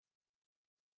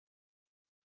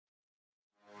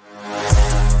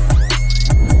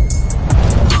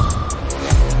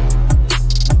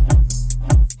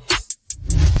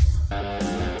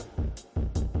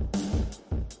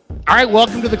All right,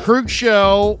 welcome to the Krug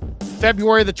Show,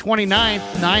 February the 29th,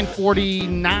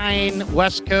 9:49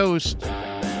 West Coast.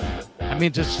 I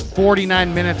mean, just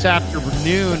 49 minutes after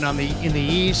noon in the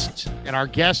East, and our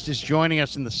guest is joining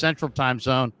us in the Central Time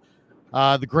Zone,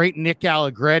 the great Nick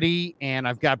Allegretti, and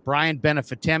I've got Brian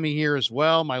Benefitemi here as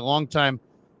well, my longtime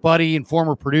buddy and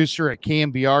former producer at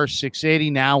KMBR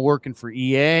 680, now working for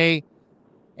EA.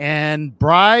 And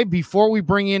Bri, before we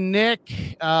bring in Nick,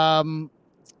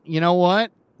 you know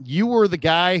what? You were the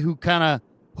guy who kind of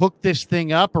hooked this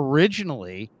thing up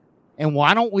originally. And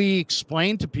why don't we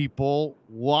explain to people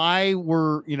why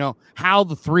how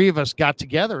the three of us got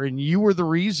together? And you were the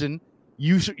reason.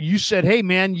 You said, hey,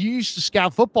 man, you used to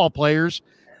scout football players.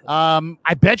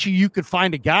 I bet you could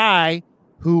find a guy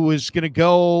who was going to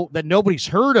go that nobody's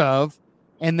heard of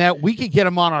and that we could get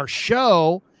him on our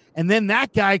show. And then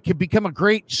that guy could become a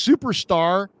great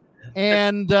superstar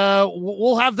and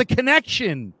we'll have the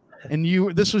connection. And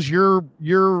this was your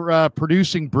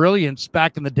producing brilliance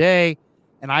back in the day.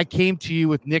 And I came to you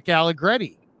with Nick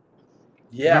Allegretti.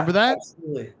 Yeah. Remember that?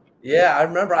 Absolutely. Yeah, I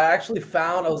remember. I actually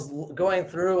found, I was going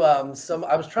through I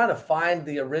was trying to find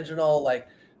the original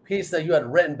piece that you had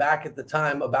written back at the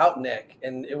time about Nick.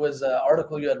 And it was an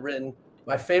article you had written,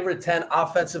 my favorite 10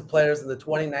 offensive players in the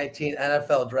 2019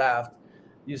 NFL draft.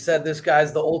 You said this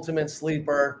guy's the ultimate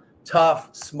sleeper,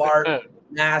 tough, smart,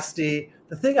 nasty.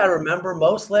 The thing I remember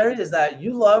most, Larry, is that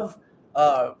you love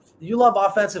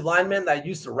offensive linemen that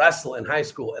used to wrestle in high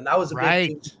school. And that was a big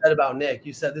thing you said about Nick.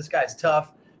 You said this guy's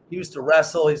tough. He used to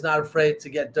wrestle. He's not afraid to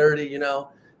get dirty,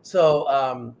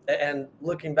 So, and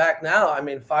looking back now, I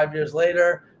mean, 5 years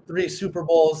later, 3 Super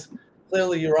Bowls,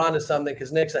 clearly you're onto something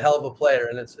because Nick's a hell of a player,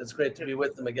 and it's great to be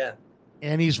with him again.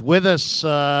 And he's with us.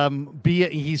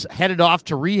 He's headed off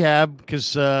to rehab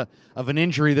because of an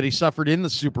injury that he suffered in the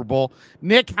Super Bowl.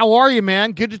 Nick, how are you,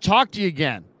 man? Good to talk to you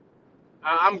again.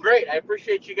 I'm great. I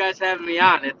appreciate you guys having me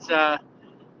on. It's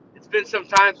been some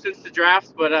time since the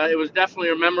draft, but it was definitely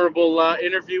a memorable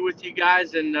interview with you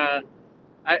guys, and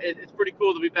it's pretty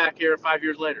cool to be back here 5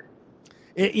 years later.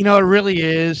 It really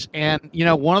is. And,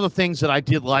 one of the things that I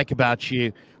did like about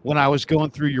you when I was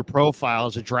going through your profile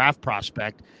as a draft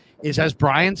prospect is, as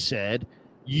Brian said,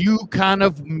 you kind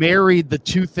of married the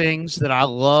two things that I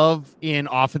love in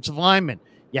offensive linemen.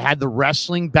 You had the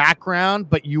wrestling background,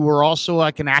 but you were also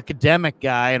like an academic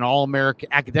guy, an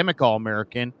academic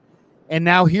All-American. And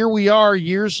now here we are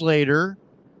years later.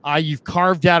 You've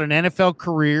carved out an NFL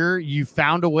career. You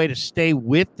found a way to stay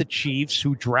with the Chiefs,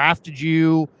 who drafted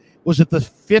you. Was it the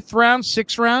 5th round,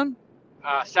 6th round?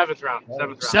 7th round.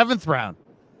 7th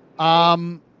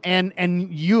round.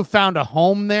 And you have found a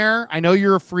home there. I know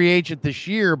you're a free agent this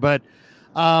year, but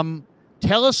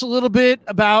tell us a little bit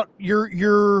about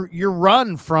your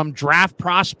run from draft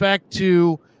prospect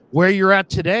to where you're at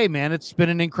today, man. It's been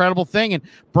an incredible thing. And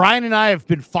Brian and I have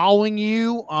been following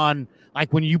you on,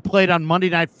 like, when you played on Monday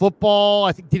Night Football.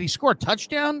 I think, did he score a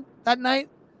touchdown that night?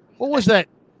 What was that?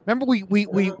 Remember we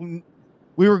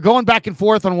were going back and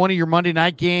forth on one of your Monday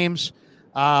night games.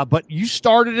 But you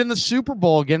started in the Super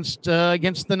Bowl against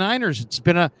the Niners. It's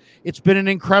been an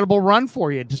incredible run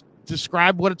for you. Just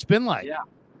describe what it's been like.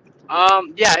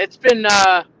 It's been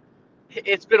a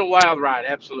wild ride.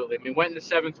 Absolutely. I mean, went in the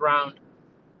 7th round.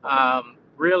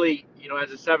 Really,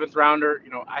 as a 7th rounder,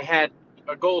 I had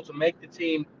a goal to make the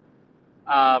team.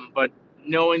 But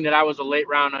knowing that I was a late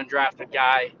round undrafted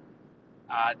guy,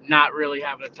 not really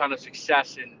having a ton of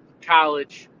success in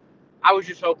college, I was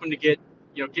just hoping to get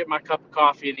my cup of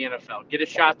coffee in the NFL, get a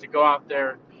shot to go out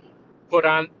there, put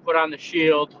on the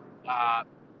shield,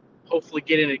 hopefully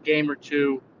get in a game or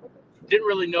two. Didn't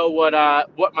really know what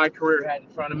my career had in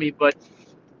front of me, but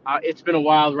it's been a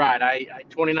wild ride.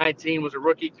 2019 was a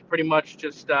rookie, pretty much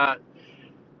just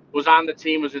was on the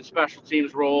team, was in special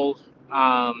teams role.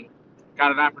 Got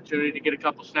an opportunity to get a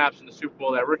couple snaps in the Super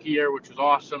Bowl that rookie year, which was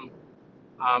awesome.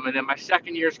 And then my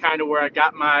second year is kind of where I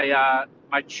got my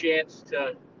chance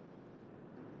to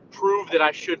prove that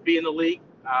I should be in the league.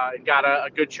 Got a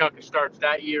good chunk of starts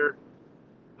that year.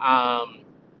 And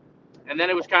then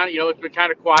it was kind of, it's been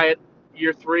kind of quiet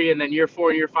year 3, and then year 4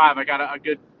 and year 5, I got a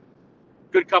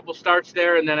good couple starts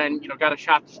there. And then I, got a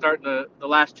shot to start in the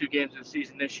last 2 games of the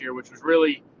season this year, which was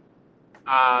really,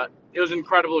 it was an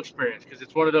incredible experience because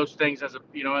it's one of those things as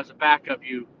a backup,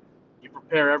 you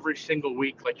prepare every single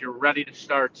week, like you're ready to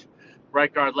start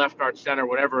right guard, left guard, center,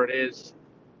 whatever it is.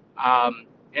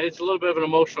 And it's a little bit of an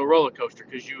emotional roller coaster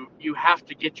because you have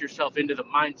to get yourself into the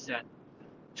mindset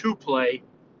to play,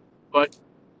 but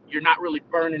you're not really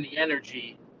burning the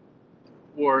energy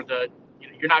or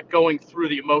you're not going through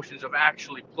the emotions of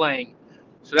actually playing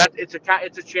So that it's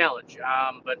a challenge.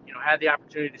 But had the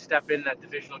opportunity to step in that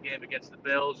divisional game against the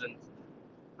Bills, and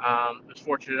was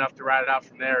fortunate enough to ride it out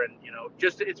from there. And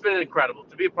just it's been incredible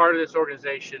to be a part of this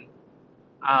organization,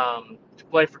 to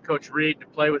play for Coach Reed, to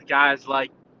play with guys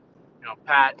like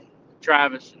Pat,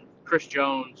 Travis, and Chris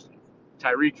Jones, and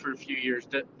Tyreek for a few years.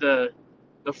 The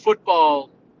football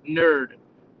nerd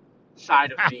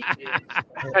side of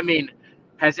me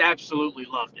has absolutely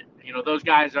loved it. Those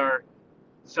guys are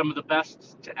some of the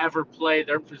best to ever play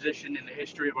their position in the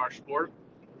history of our sport,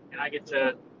 and I get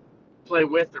to play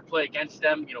with or play against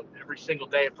them, every single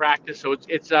day at practice. So it's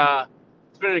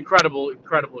been an incredible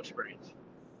experience.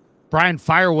 Brian,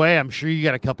 fire away. I'm sure you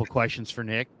got a couple questions for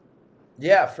Nick.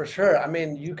 Yeah, for sure. I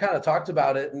mean, you kind of talked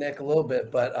about it, Nick, a little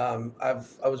bit, but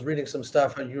I was reading some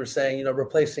stuff and you were saying,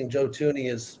 replacing Joe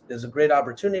Thuney is a great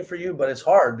opportunity for you, but it's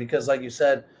hard because, like you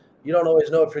said, you don't always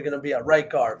know if you're going to be at right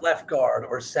guard, left guard,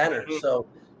 or center. Mm-hmm. So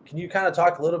can you kind of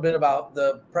talk a little bit about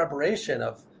the preparation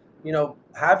of,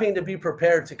 having to be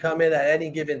prepared to come in at any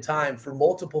given time for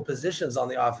multiple positions on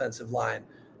the offensive line,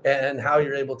 and how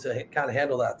you're able to kind of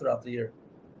handle that throughout the year?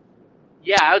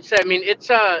 Yeah, I would say, it's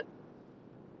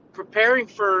preparing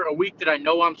for a week that I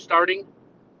know I'm starting,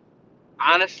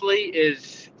 honestly,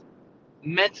 is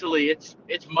mentally it's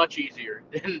much easier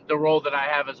than the role that I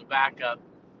have as a backup.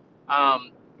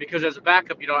 Because as a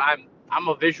backup, I'm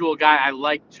a visual guy. I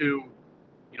like to,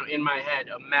 in my head,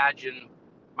 imagine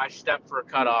my step for a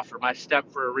cutoff or my step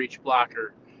for a reach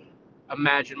blocker,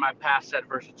 imagine my pass set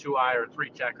versus 2-eye or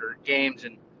 3-tech or games.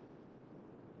 And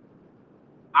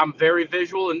I'm very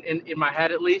visual in my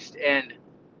head, at least. And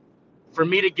for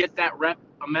me to get that rep,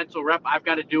 a mental rep, I've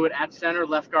got to do it at center,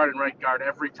 left guard, and right guard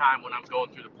every time when I'm going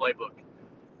through the playbook.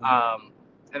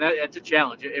 And that's a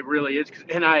challenge. It really is.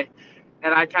 And I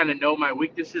kind of know my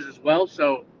weaknesses as well.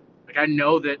 So, I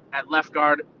know that at left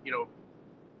guard,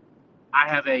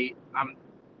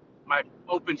 my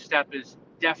open step is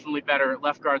definitely better at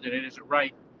left guard than it is at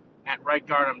right. At right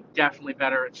guard, I'm definitely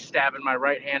better at stabbing my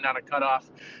right hand on a cutoff.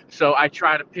 So I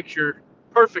try to picture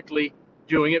perfectly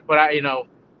doing it, but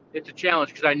it's a challenge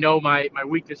because I know my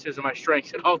weaknesses and my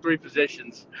strengths in all three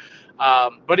positions.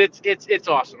 But it's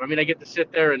awesome. I get to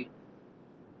sit there and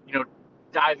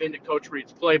dive into Coach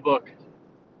Reed's playbook.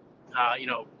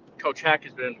 Coach Heck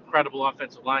has been an incredible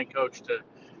offensive line coach to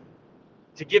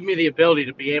give me the ability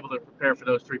to be able to prepare for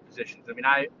those three positions.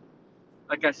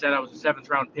 Like I said, I was a 7th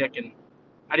round pick, and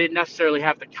I didn't necessarily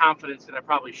have the confidence that I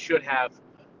probably should have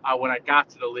when I got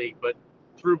to the league. But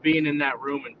through being in that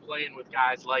room and playing with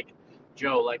guys like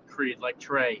Joe, like Creed, like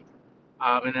Trey,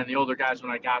 and then the older guys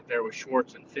when I got there with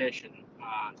Schwartz and Fish and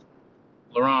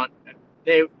Laurent,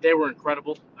 they were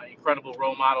incredible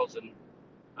role models. And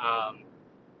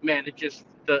it just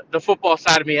the football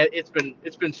side of me, it's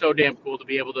been so damn cool to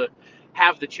be able to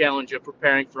have the challenge of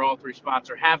preparing for all three spots,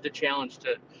 or have the challenge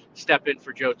to step in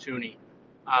for Joe Thuney.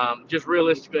 Just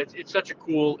realistically, it's such a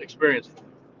cool experience.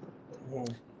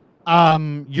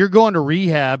 You're going to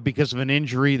rehab because of an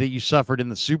injury that you suffered in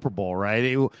the Super Bowl,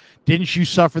 right? Didn't you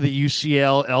suffer the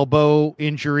UCL elbow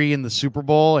injury in the Super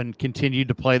Bowl and continued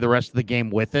to play the rest of the game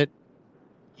with it?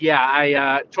 Yeah,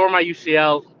 I tore my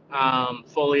UCL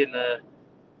fully in the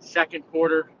second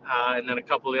quarter, and then a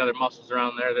couple of the other muscles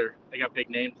around there. They got big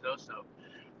names though, so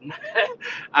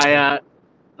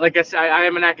like I said, I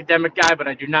am an academic guy, but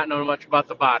I do not know much about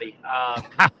the body.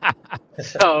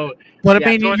 But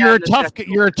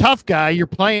you're a tough guy. You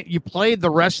played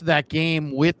the rest of that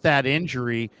game with that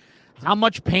injury. How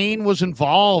much pain was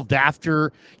involved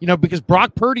after, because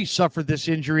Brock Purdy suffered this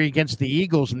injury against the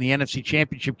Eagles in the NFC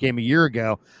Championship game a year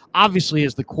ago. Obviously,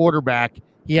 as the quarterback,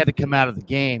 he had to come out of the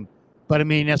game. But,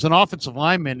 as an offensive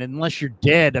lineman, unless you're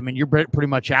dead, you're pretty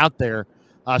much out there,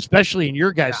 especially in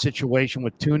your guys' situation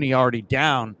with Thuney already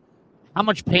down. How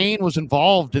much pain was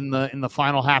involved in the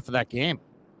final half of that game?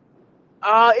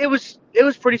 It was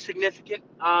pretty significant.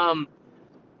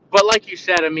 But like you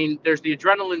said, there's the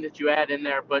adrenaline that you add in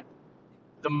there, but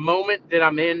the moment that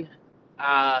I'm in,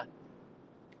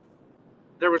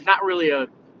 there was not really a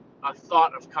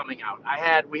thought of coming out.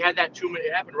 We had that 2-minute,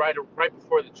 it happened right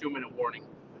before the 2-minute warning.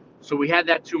 So we had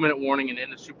that 2-minute warning, and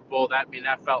in the Super Bowl, that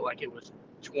felt like it was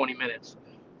 20 minutes.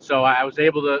 So I was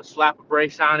able to slap a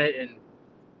brace on it, and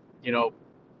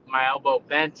my elbow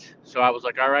bent. So I was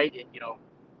like, all right,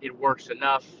 it works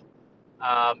enough.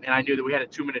 And I knew that we had a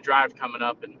 2-minute drive coming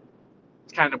up, and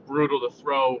it's kind of brutal to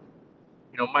throw,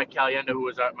 Mike Caliendo, who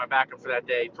was my backup for that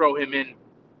day, throw him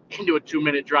into a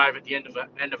 2-minute drive at the end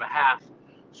of a half.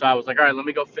 So I was like, all right, let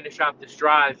me go finish out this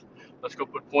drive. Let's go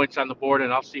put points on the board,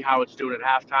 and I'll see how it's doing at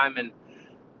halftime. And,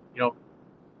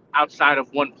 outside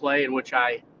of one play in which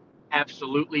I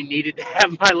absolutely needed to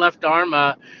have my left arm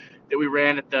that we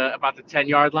ran at about the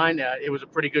 10-yard line. It was a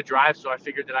pretty good drive, so I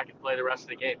figured that I could play the rest of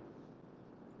the game.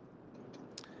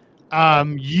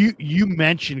 You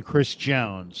mentioned Chris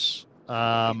Jones.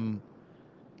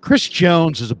 Chris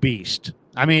Jones is a beast.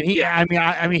 I mean,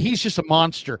 he's just a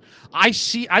monster. I've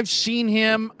seen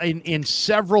him in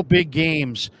several big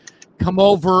games come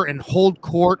over and hold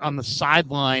court on the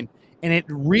sideline, and it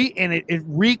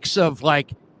reeks of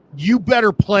like, you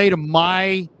better play to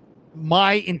my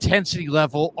intensity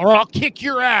level or I'll kick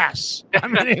your ass. I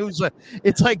mean,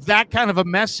 it's like that kind of a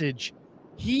message.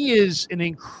 He is an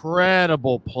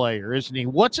incredible player, isn't he?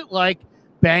 What's it like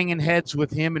banging heads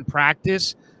with him in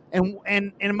practice?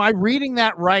 And am I reading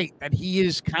that right? That he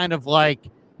is kind of like,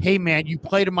 hey man, you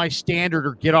play to my standard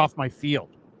or get off my field.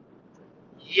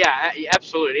 Yeah,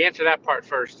 absolutely. Answer that part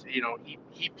first.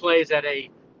 He plays at a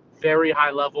very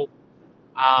high level.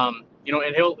 And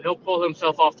he'll pull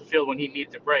himself off the field when he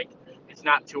needs a break. It's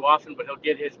not too often, but he'll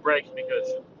get his breaks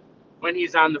because when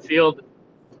he's on the field,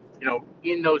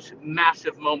 in those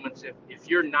massive moments, if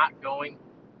you're not going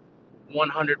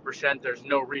 100%, there's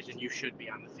no reason you should be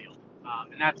on the field.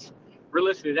 And that's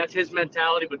realistically, that's his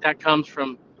mentality, but that comes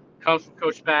from Coach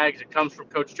Spags. It comes from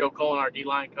Coach Joe Cullen, our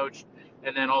D-line coach,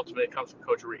 and then ultimately it comes from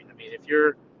Coach Reed. I mean, if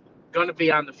you're going to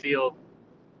be on the field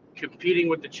competing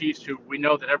with the Chiefs, who we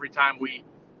know that every time we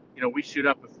suit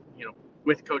up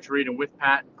with Coach Reed and with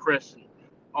Pat and Chris and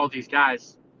all these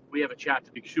guys, we have a shot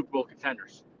to be Super Bowl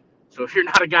contenders. So if you're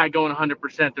not a guy going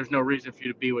 100%, there's no reason for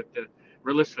you to be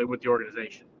realistically with the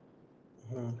organization.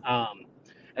 Mm-hmm.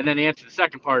 And then to answer the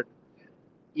second part,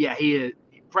 yeah, he is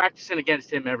practicing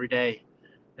against him every day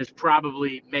has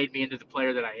probably made me into the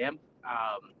player that I am.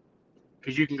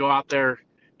 Because you can go out there,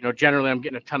 generally I'm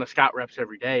getting a ton of scout reps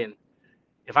every day, and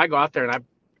if I go out there and I,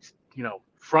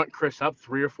 front Chris up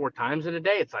 3 or 4 times in a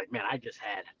day, it's like, man, I just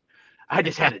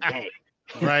had a day.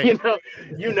 Right.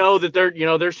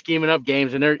 That they're scheming up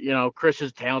games, and they're,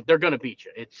 Chris's talent, they're going to beat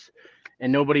you.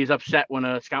 And nobody's upset when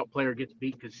a scout player gets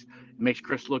beat because it makes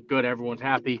Chris look good. Everyone's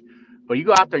happy. But you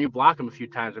go out there and you block him a few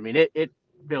times. I mean, it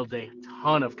builds a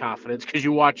ton of confidence because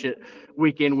you watch it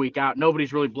week in, week out.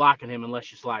 Nobody's really blocking him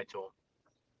unless you slide to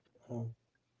him.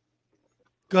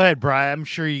 Go ahead, Brian. I'm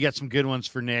sure you got some good ones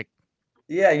for Nick.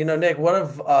 Yeah, Nick, one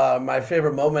of my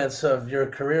favorite moments of your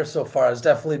career so far has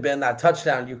definitely been that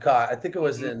touchdown you caught. I think it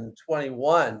was in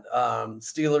 21,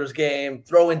 Steelers game,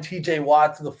 throwing TJ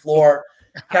Watt to the floor,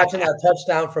 catching that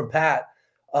touchdown from Pat.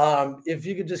 If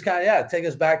you could just kind of, take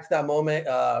us back to that moment,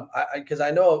 because I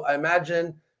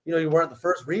imagine, you weren't the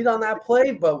first read on that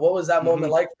play, but what was that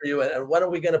moment like for you? And when are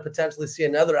we going to potentially see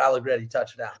another Allegretti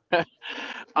touchdown?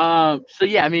 So,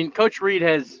 yeah, I mean, Coach Reed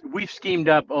we've schemed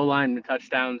up O-line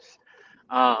touchdowns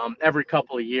every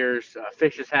couple of years.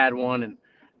 Fish has had one,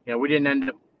 and we didn't end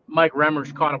up. Mike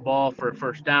Remmers caught a ball for a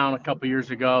first down a couple of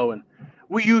years ago, and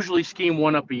we usually scheme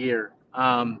one up a year.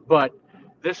 But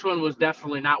this one was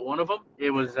definitely not one of them.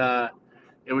 It was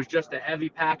just a heavy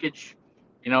package.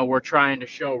 We're trying to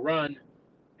show run,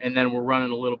 and then we're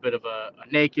running a little bit of a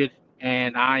naked,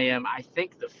 and I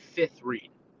think the 5th read.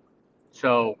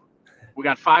 So we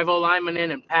got 5 O-linemen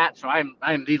in and Pat, so I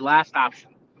am the last option.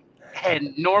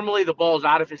 And normally the ball's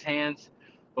out of his hands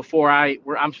before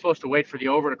I'm supposed to wait for the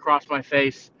over to cross my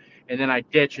face, and then I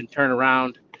ditch and turn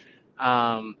around.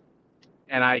 And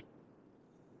I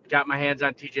got my hands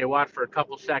on TJ Watt for a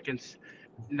couple seconds.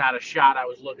 Not a shot. I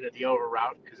was looking at the over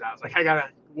route because I was like, I got to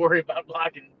worry about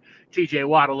blocking TJ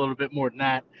Watt a little bit more than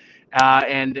that.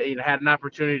 And had an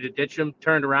opportunity to ditch him,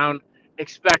 turned around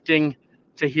expecting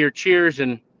to hear cheers,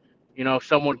 and if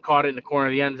someone caught it in the corner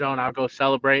of the end zone, I'll go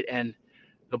celebrate, and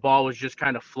the ball was just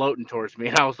kind of floating towards me.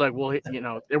 And I was like, well,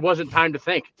 there wasn't time to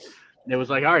think. It was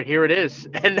like, all right, here it is.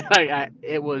 And I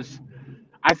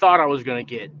thought I was going to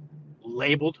get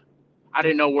labeled. I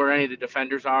didn't know where any of the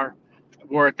defenders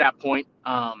were at that point.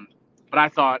 But I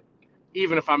thought,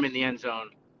 even if I'm in the end zone,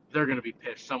 they're going to be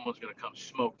pissed. Someone's going to come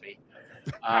smoke me.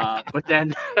 But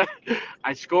then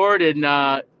I scored, and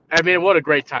what a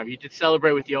great time. You did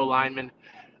celebrate with the O-lineman.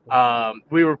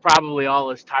 We were probably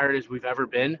all as tired as we've ever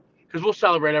been, because we'll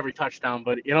celebrate every touchdown,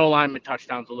 but O-lineman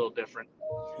touchdown's a little different.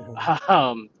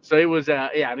 So it was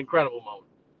an incredible moment.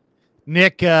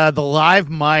 Nick, the live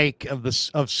mic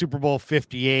of Super Bowl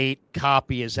 58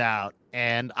 copy is out,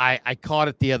 and I caught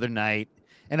it the other night.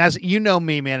 And as you know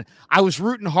me, man, I was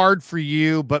rooting hard for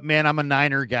you, but man, I'm a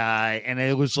Niner guy, and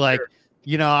it was like,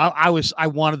 sure. I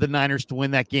wanted the Niners to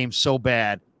win that game so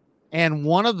bad. And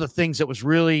one of the things that was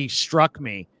really struck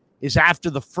me is after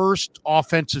the first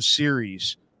offensive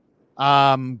series,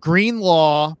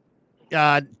 Greenlaw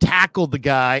tackled the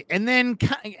guy, and then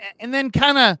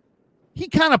kind of he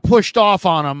kind of pushed off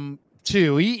on him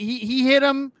too. He hit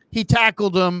him, he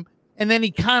tackled him, and then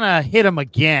he kind of hit him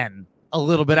again a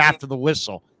little bit after the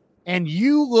whistle. And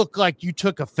you look like you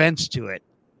took offense to it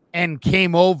and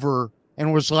came over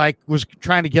and was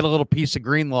trying to get a little piece of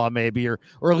Greenlaw maybe, or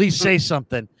at least say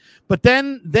something. But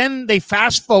then they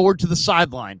fast forward to the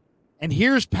sideline, and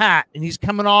here's Pat, and he's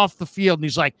coming off the field, and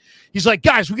he's like,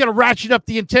 guys, we got to ratchet up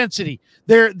the intensity.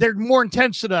 They're more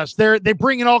intense than us. They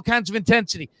bring in all kinds of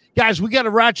intensity. Guys, we got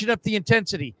to ratchet up the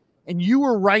intensity. And you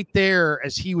were right there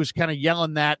as he was kind of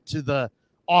yelling that to the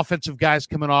offensive guys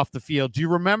coming off the field. Do you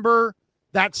remember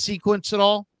that sequence at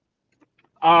all?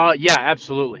 Yeah,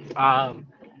 absolutely. I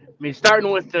mean,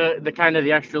 starting with the kind of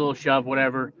the extra little shove,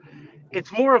 whatever.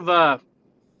 It's more of a.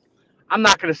 I'm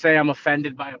not going to say I'm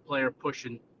offended by a player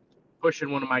pushing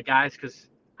one of my guys, because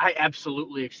I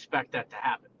absolutely expect that to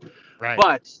happen. Right.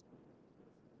 But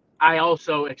I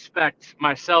also expect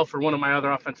myself or one of my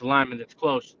other offensive linemen that's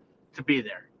close to be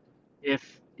there.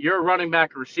 If you're a running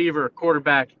back, a receiver, a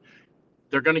quarterback,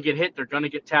 they're going to get hit. They're going to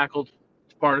get tackled.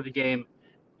 It's part of the game.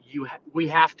 We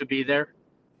have to be there.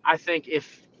 I think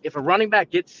if a running back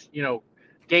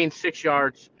gains 6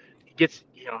 yards,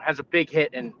 has a big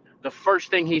hit, and the first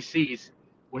thing he sees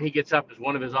when he gets up is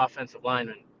one of his offensive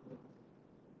linemen,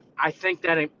 I think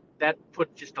that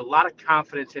put just a lot of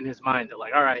confidence in his mind that,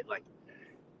 like, all right, like,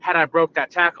 had I broke that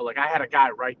tackle, like, I had a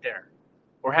guy right there.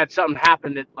 Or had something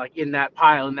happened that, like, in that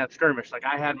pile, in that skirmish, like,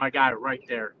 I had my guy right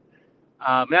there.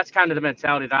 That's kind of the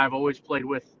mentality that I've always played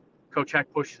with. Coach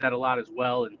Heck pushes that a lot as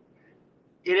well. And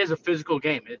it is a physical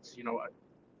game. It's,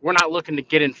 we're not looking to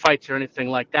get in fights or anything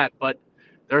like that, but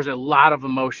there's a lot of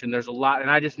emotion. There's a lot. And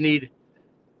I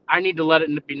need to let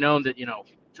it be known that,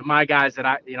 to my guys that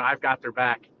I've got their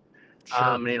back. Sure.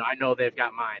 I know they've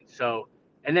got mine. So,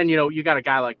 and then, you got a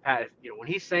guy like Pat, when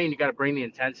he's saying you got to bring the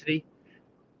intensity,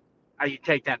 you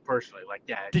take that personally, like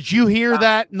that. Did you hear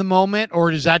that in the moment, or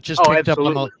does that just picked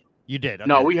absolutely. up on the? You did. Okay.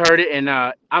 No, we heard it, and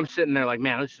I'm sitting there like,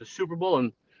 man, this is a Super Bowl,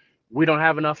 and we don't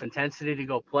have enough intensity to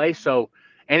go play. So,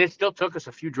 and it still took us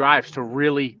a few drives to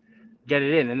really get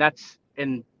it in, and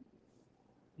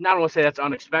not want to say that's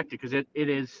unexpected, because it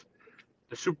is.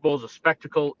 The Super Bowl is a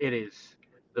spectacle. It is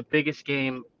the biggest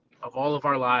game of all of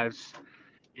our lives.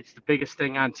 It's the biggest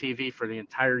thing on TV for the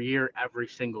entire year, every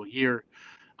single year.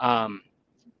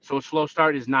 So a slow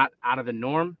start is not out of the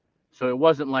norm. So it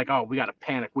wasn't like, oh, we got to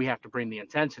panic, we have to bring the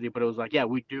intensity. But it was like, yeah,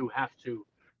 we do have to.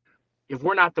 If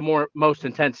we're not the most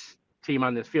intense team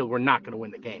on this field, we're not going to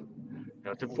win the game.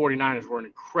 The 49ers were an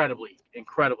incredibly,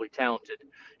 incredibly talented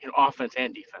in offense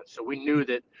and defense. So we knew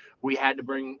that we had to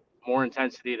bring more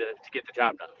intensity to get the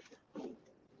job done.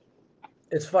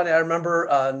 It's funny. I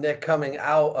remember Nick coming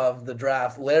out of the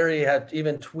draft. Larry had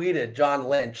even tweeted John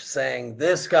Lynch saying,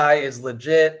 this guy is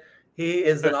legit. He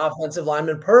is an offensive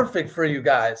lineman perfect for you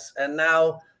guys. And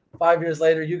now 5 years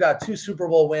later, you got 2 Super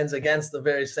Bowl wins against the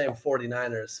very same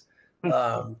 49ers.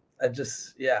 I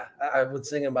was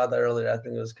thinking about that earlier. I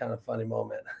think it was kind of a funny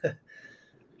moment.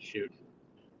 Shoot.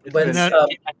 But I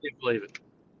can't believe it.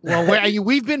 Well,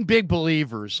 we've been big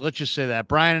believers. Let's just say that.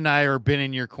 Brian and I have been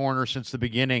in your corner since the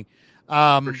beginning.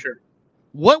 For sure.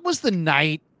 What was the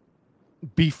night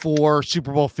before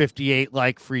Super Bowl 58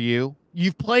 like for you?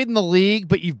 You've played in the league,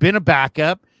 but you've been a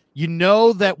backup. You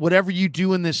know that whatever you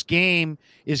do in this game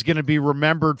is going to be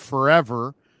remembered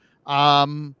forever.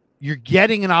 You're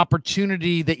getting an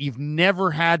opportunity that you've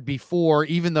never had before,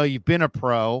 even though you've been a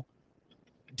pro.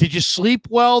 Did you sleep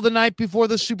well the night before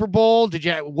the Super Bowl?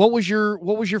 What was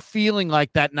your feeling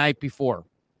like that night before?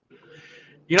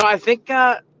 I think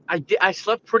I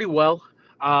slept pretty well.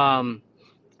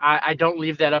 I don't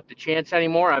leave that up to chance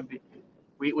anymore.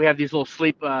 We have these little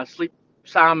sleep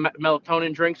sound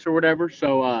melatonin drinks or whatever.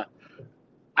 So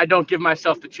I don't give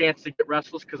myself the chance to get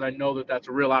restless, because I know that that's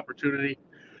a real opportunity.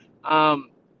 But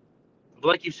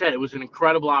like you said, it was an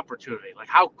incredible opportunity. Like,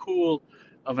 how cool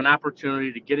of an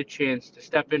opportunity to get a chance to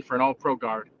step in for an all-pro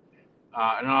guard,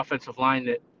 an offensive line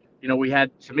that, we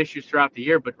had some issues throughout the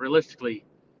year, but realistically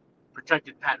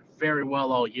protected Pat very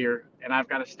well all year. And I've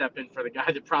got to step in for the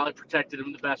guy that probably protected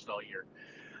him the best all year.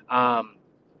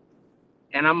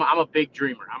 And I'm a big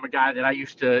dreamer. I'm a guy that I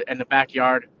used to, in the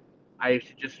backyard, I used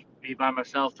to just be by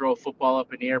myself, throw a football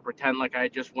up in the air, pretend like I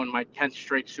had just won my 10th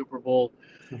straight Super Bowl.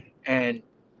 And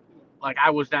like,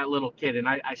 I was that little kid, and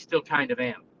I still kind of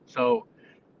am. So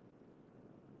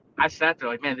I sat there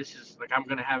like, man, this is like, I'm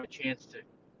going to have a chance to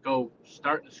go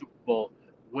start in the Super Bowl,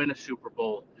 win a Super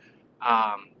Bowl.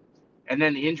 And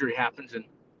then the injury happens, and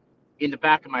in the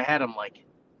back of my head, I'm like,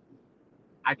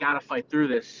 I got to fight through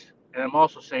this. And I'm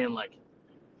also saying, like,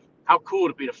 how cool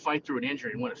would it be to fight through an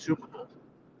injury and win a Super Bowl?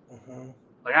 Mm-hmm.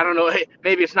 Like, I don't know,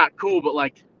 maybe it's not cool, but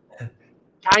like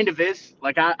kind of is.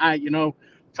 Like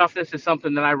toughness is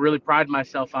something that I really pride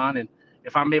myself on, and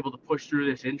if I'm able to push through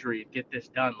this injury and get this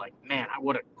done, like, man,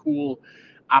 what a cool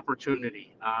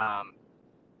opportunity.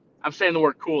 I'm saying the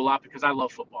word cool a lot because I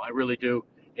love football. I really do.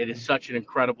 It is such an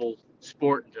incredible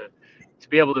sport to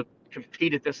be able to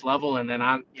compete at this level, and then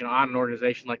on an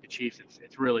organization like the Chiefs,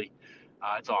 it's really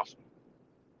it's awesome.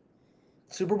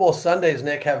 Super Bowl Sundays,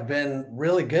 Nick, have been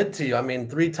really good to you. I mean,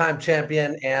 3-time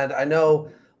champion, and I know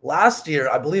last year,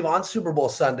 I believe on Super Bowl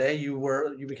Sunday,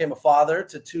 you became a father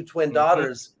to 2 twin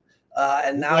daughters,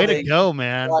 and now way to go,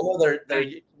 man. Well, I know they're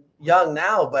young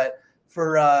now, but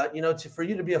for for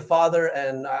you to be a father,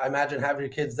 and I imagine having your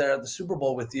kids there at the Super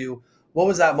Bowl with you, what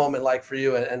was that moment like for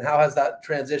you, and how has that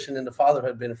transition into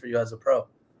fatherhood been for you as a pro?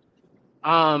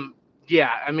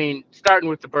 Yeah, I mean, starting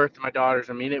with the birth of my daughters,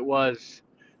 I mean, it was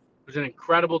an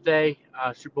incredible day,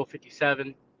 Super Bowl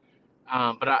 57.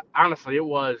 But honestly, it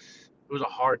was a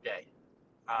hard day.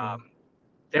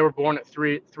 They were born at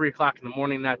 3:00 in the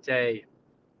morning that day,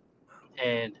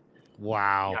 and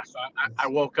wow. So I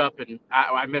woke up and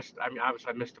I missed. I mean,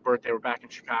 obviously I missed the birth. They were back in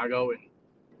Chicago, and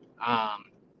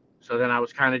so then I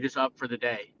was kind of just up for the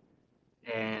day,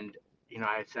 and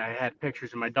I had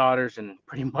pictures of my daughters and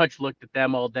pretty much looked at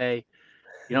them all day.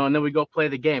 And then we go play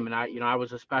the game, and I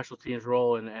was a special teams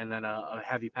role and then a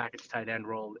heavy package tight end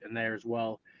role in there as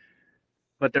well.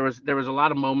 But there was a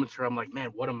lot of moments where I'm like, man,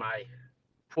 what am I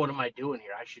doing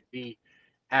here? I should be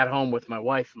at home with my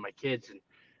wife and my kids.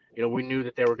 And we knew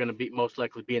that they were going to most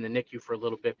likely be in the NICU for a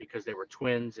little bit because they were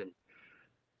twins, and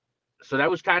so that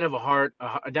was kind of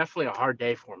definitely a hard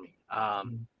day for me.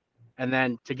 And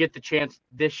then to get the chance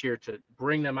this year to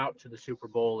bring them out to the Super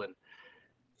Bowl, and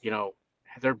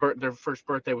their first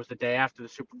birthday was the day after the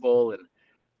Super Bowl, and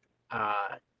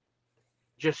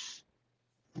it's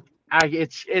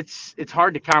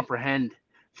hard to comprehend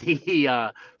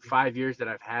the 5 years that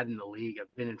I've had in the league.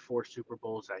 I've been in 4 Super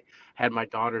Bowls. I had my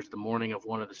daughters the morning of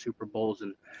one of the Super Bowls,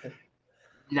 and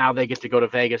now they get to go to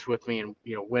Vegas with me and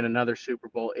win another Super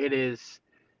Bowl. It's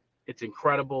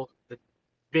incredible.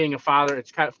 Being a father,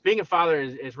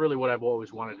 is really what I've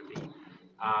always wanted to be.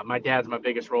 My dad's my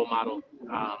biggest role model,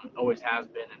 always has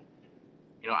been,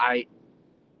 and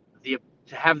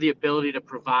to have the ability to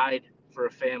provide for a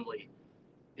family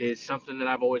is something that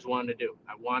I've always wanted to do.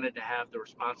 I wanted to have the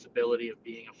responsibility of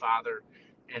being a father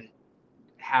and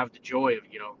have the joy of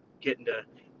getting to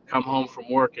come home from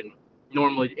work. And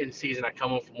normally in season, I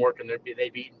come home from work and they'd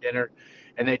be eating dinner,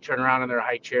 and they turn around in their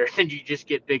high chair, and you just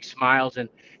get big smiles, and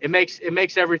it makes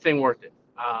everything worth it.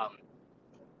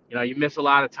 You miss a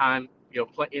lot of time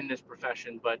in this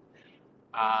profession, but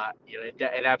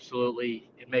it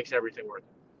absolutely makes everything worth it.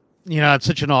 It's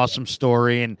such an awesome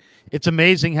story, and it's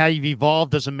amazing how you've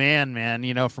evolved as a man,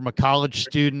 from a college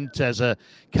student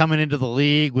coming into the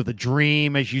league with a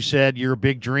dream. As you said, you're a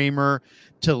big dreamer,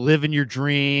 to living your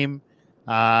dream,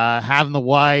 having the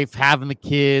wife, having the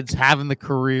kids, having the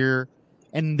career.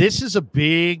 And this is a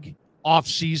big off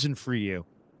season for you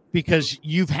because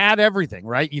you've had everything,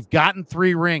 right? You've gotten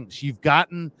 3 rings. You've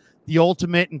gotten the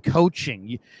ultimate in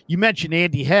coaching. You mentioned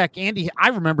Andy Heck. I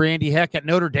remember Andy Heck at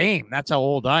Notre Dame. That's how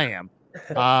old I am.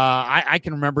 I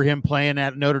can remember him playing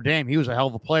at Notre Dame. He was a hell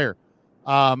of a player.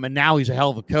 And now he's a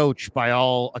hell of a coach by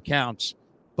all accounts.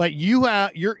 But you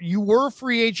were a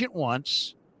free agent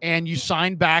once, and you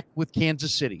signed back with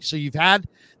Kansas City. So you've had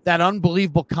that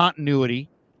unbelievable continuity.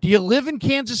 Do you live in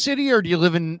Kansas City, or do you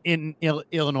live in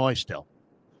Illinois still?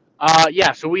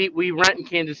 Yeah, so we rent in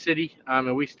Kansas City,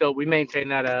 and we maintain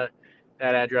that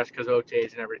address because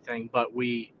OTAs and everything. But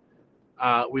we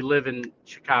live in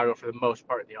Chicago for the most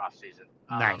part in the off season.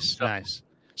 Nice.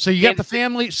 So you got the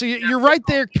family. So you're right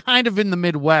there, kind of in the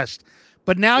Midwest.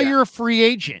 But now you're a free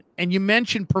agent, and you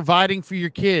mentioned providing for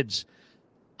your kids.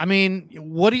 I mean,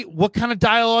 what kind of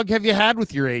dialogue have you had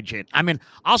with your agent? I mean,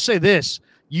 I'll say this,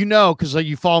 because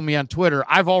you follow me on Twitter.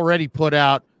 I've already put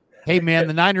out, hey man,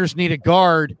 the Niners need a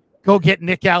guard. Go get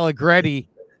Nick Allegretti.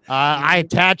 I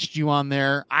attached you on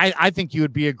there. I think you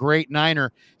would be a great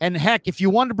Niner. And heck, if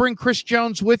you wanted to bring Chris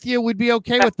Jones with you, we'd be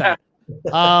okay with that.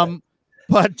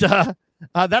 But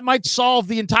that might solve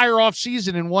the entire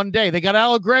offseason in one day. They got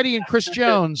Allegretti and Chris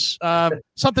Jones.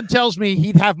 Something tells me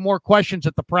he'd have more questions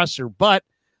at the presser, but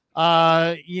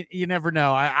you never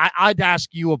know. I'd ask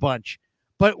you a bunch.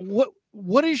 But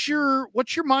what's your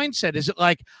mindset? Is it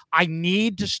like, I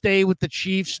need to stay with the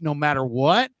Chiefs no matter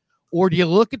what? Or do you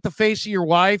look at the face of your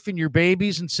wife and your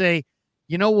babies and say,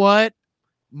 you know what?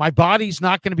 My body's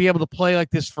not going to be able to play like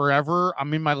this forever.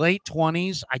 I'm in my late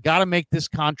 20s. I got to make this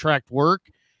contract work.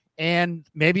 And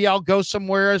maybe I'll go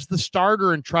somewhere as the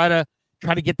starter and try to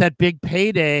try to get that big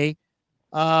payday.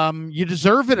 You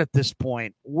deserve it at this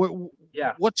point.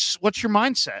 What's your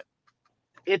mindset?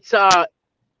 It's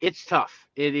tough.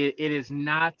 It is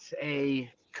not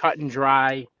a cut and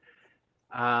dry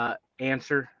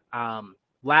answer.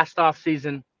 Last off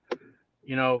season,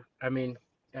 I mean,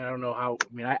 I don't know how.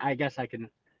 I mean, I guess I can.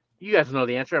 You guys know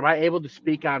the answer. Am I able to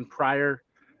speak on prior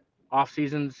off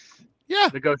seasons? Yeah.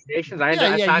 Negotiations. I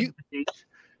signed the Chiefs.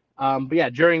 But yeah,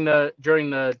 during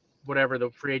the whatever the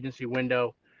free agency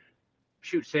window,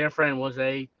 San Fran was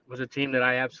a team that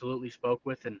I absolutely spoke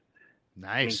with, and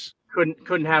nice. I mean,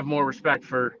 couldn't have more respect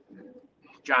for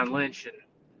John Lynch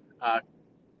and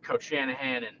Coach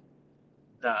Shanahan, and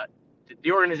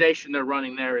the organization they're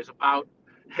running there is about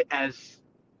as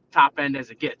top end as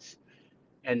it gets.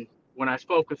 And when I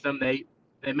spoke with them, they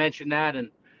mentioned that, and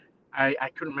I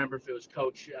couldn't remember if it was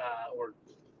Coach or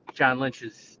John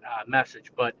Lynch's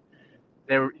message, but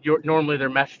normally their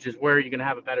message is, where are you going to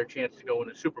have a better chance to go win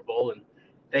a Super Bowl? And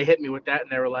they hit me with that,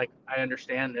 and they were like, I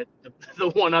understand that the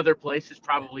one other place is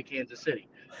probably Kansas City.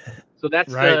 So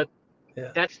that's right.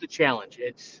 That's the challenge.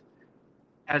 It's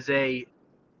as a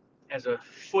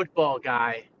football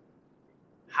guy,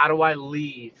 how do I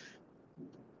leave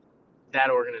that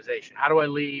organization? How do I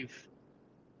leave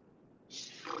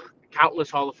countless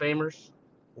Hall of Famers?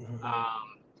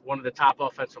 One of the top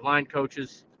offensive line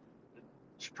coaches,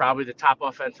 probably the top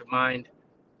offensive mind,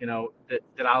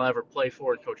 that I'll ever play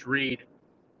for, and Coach Reed.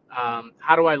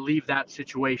 How do I leave that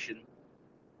situation?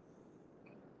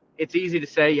 It's easy to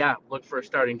say, yeah, look for a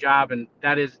starting job, and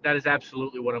that is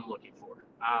absolutely what I'm looking for.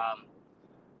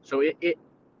 So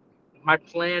my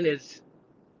plan is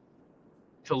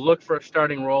to look for a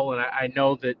starting role, and I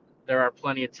know that there are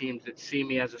plenty of teams that see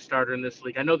me as a starter in this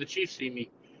league. I know the Chiefs see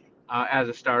me as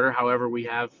a starter. However, we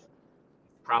have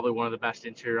probably one of the best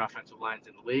interior offensive lines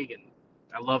in the league, and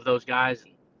I love those guys,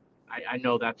 and I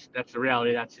know that's the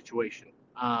reality of that situation.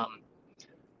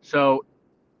 So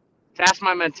to ask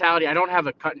my mentality, I don't have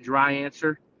a cut and dry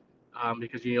answer,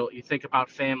 because you think about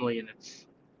family, and it's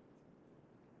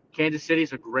Kansas City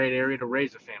is a great area to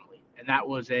raise a family, and that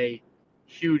was a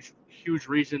huge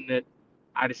reason that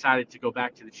I decided to go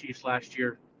back to the Chiefs last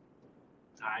year.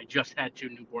 I just had 2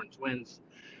 newborn twins.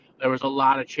 There was a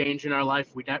lot of change in our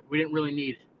life. We didn't really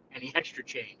need any extra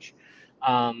change,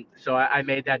 so I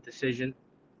made that decision,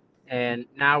 and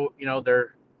now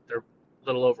they're a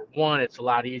little over 1. It's a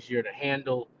lot easier to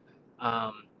handle.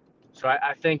 So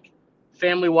I think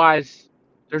family-wise,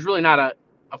 there's really not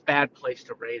a bad place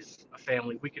to raise a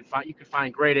family. You can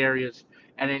find great areas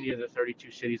at any of the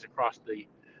 32 cities across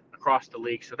the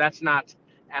league. So that's not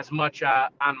as much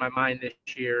on my mind this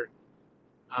year.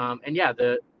 And yeah,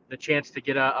 the chance to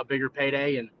get a bigger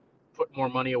payday and put more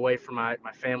money away for my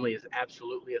family is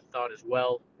absolutely a thought as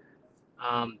well.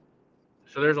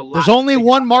 So there's a lot. There's only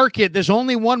one market. There's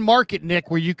only one market, Nick,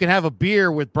 where you can have a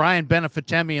beer with Brian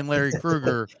Benefitemi and Larry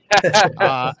Krueger,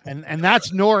 and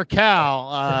that's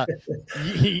NorCal.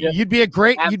 You'd be a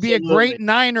great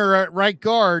Niner at right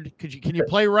guard. Can you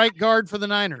play right guard for the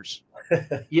Niners?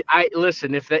 Yeah,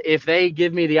 listen. If they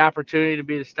give me the opportunity to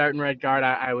be the starting right guard,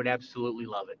 I would absolutely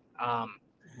love it.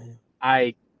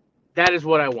 That is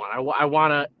what I want. I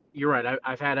want to. You're right.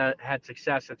 I've had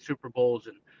success at Super Bowls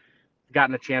and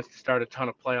gotten a chance to start a ton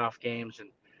of playoff games and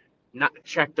not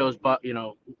check those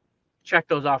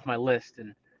off my list.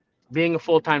 And being a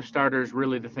full-time starter is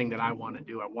really the thing that I want to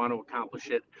do. I want to accomplish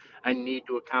it. I need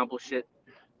to accomplish it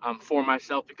for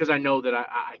myself, because I know that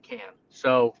I can.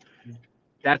 So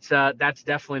that's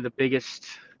definitely the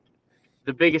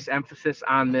biggest emphasis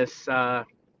on this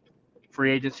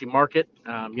free agency market.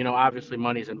 Obviously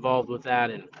money's involved with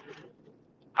that, and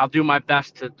I'll do my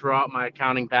best to throw out my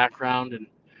accounting background and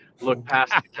look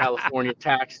past the California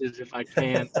taxes if I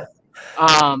can.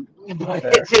 But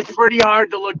it's pretty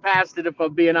hard to look past it, if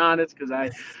I'm being honest, because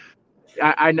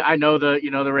I know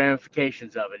the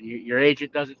ramifications of it. Your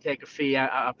agent doesn't take a fee,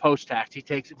 a post tax; he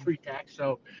takes it pre-tax,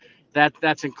 so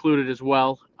that's included as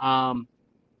well.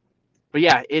 But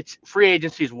yeah, it's free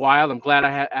agency is wild. I'm glad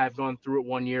I've gone through it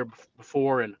 1 year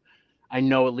before, and I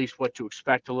know at least what to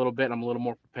expect a little bit. I'm a little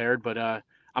more prepared, but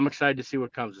I'm excited to see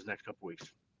what comes this next couple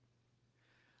weeks.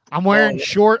 I'm wearing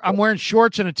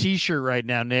shorts and a t-shirt right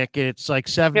now, Nick. It's like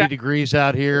 70 degrees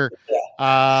out here.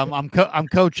 I'm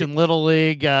coaching Little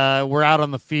League. We're out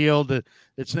on the field.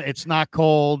 It's not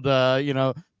cold.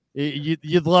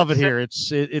 You'd love it here.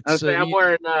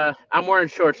 I'm wearing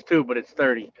shorts too, but it's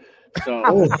 30.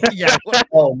 So yeah.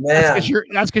 Oh man,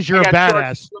 that's because you're a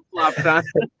badass.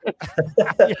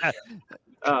 Yeah.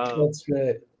 That's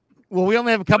great. Well, we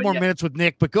only have a couple more minutes with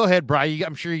Nick, but go ahead, Brian.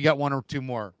 I'm sure you got 1 or 2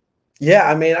 more. Yeah,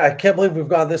 I mean, I can't believe we've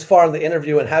gone this far in the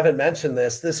interview and haven't mentioned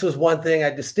this. This was one thing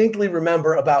I distinctly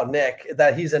remember about Nick,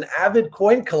 that he's an avid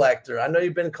coin collector. I know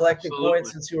you've been collecting coins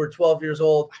Absolutely. since you were 12 years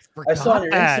old. I I saw on forgot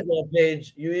your that. Instagram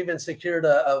page you even secured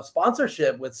a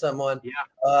sponsorship with someone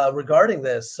Yeah. regarding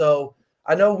this. So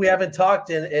I know we haven't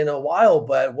talked in a while,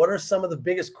 but what are some of the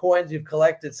biggest coins you've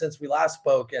collected since we last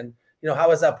spoke? And how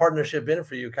has that partnership been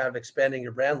for you, kind of expanding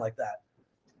your brand like that?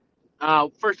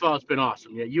 First of all, it's been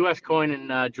awesome. Yeah, U.S. Coin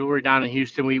and Jewelry down in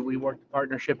Houston. We worked the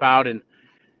partnership out, and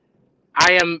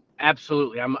I am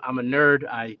absolutely. I'm a nerd.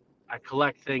 I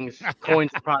collect things.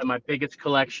 Coins are probably my biggest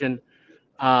collection.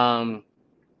 Um,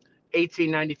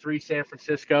 1893 San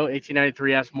Francisco,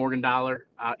 1893 S Morgan dollar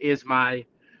is my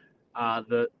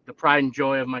the pride and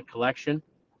joy of my collection.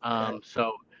 Okay.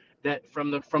 So that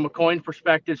from a coin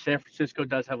perspective, San Francisco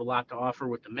does have a lot to offer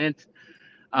with the mint.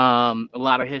 A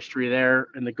lot of history there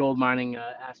and the gold mining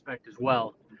aspect as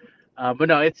well. But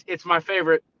no, it's my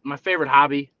favorite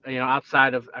hobby.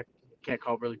 Outside of I can't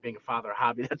call really being a father a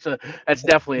hobby. That's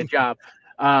definitely a job.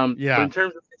 But Yeah. in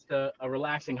terms of just a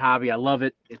relaxing hobby, I love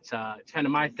it. It's kind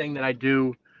of my thing that I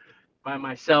do by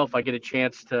myself. I get a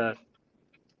chance to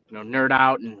nerd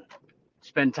out and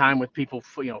spend time with people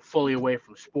fully away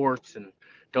from sports and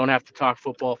don't have to talk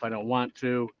football if I don't want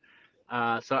to.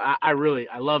 So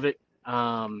I love it.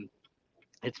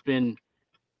 It's been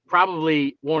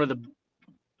probably one of the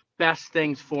best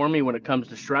things for me when it comes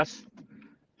to stress.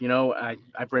 I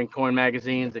bring coin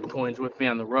magazines and coins with me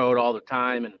on the road all the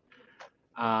time,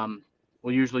 and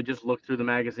we'll usually just look through the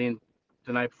magazine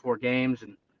the night before games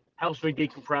and helps me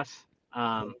decompress.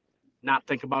 Um, Not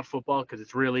think about football because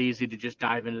it's really easy to just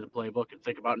dive into the playbook and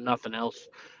think about nothing else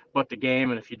but the game.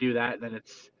 And if you do that, then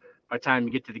it's by the time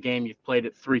you get to the game, you've played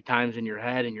it 3 times in your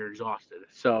head and you're exhausted.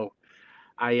 So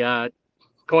I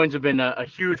coins have been a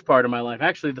huge part of my life.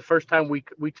 Actually, the first time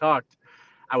we talked,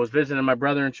 I was visiting my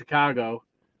brother in Chicago,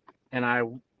 and I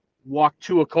walked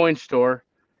to a coin store.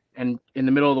 And in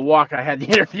the middle of the walk, I had the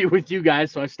interview with you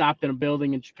guys. So I stopped in a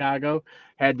building in Chicago,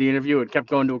 had the interview, and kept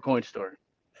going to a coin store.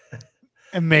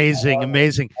 Amazing,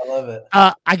 amazing. I love it.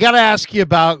 I got to ask you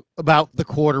about the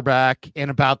quarterback and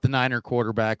about the Niner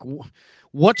quarterback.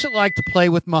 What's it like to play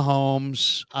with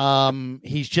Mahomes?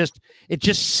 It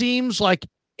just seems like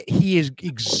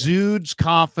exudes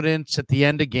confidence at the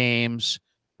end of games.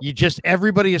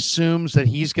 Everybody assumes that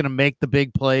he's going to make the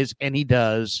big plays, and he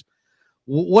does.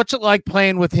 What's it like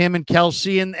playing with him and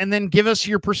Kelsey? And then give us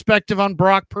your perspective on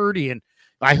Brock Purdy. And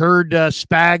I heard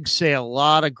Spags say a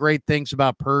lot of great things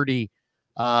about Purdy.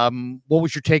 What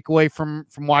was your takeaway from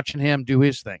watching him do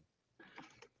his thing?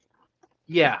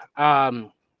 Yeah,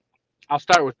 I'll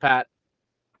start with Pat.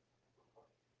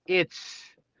 It's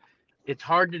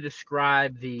hard to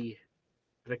describe the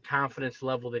confidence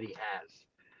level that he has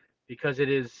because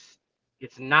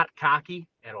it's not cocky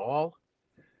at all,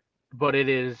 but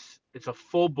it's a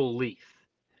full belief.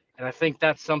 And I think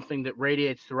that's something that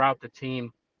radiates throughout the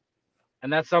team.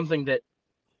 And that's something that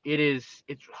it's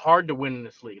hard to win in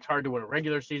this league. It's hard to win a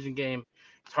regular season game.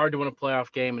 It's hard to win a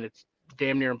playoff game, and it's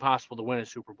damn near impossible to win a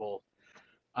Super Bowl.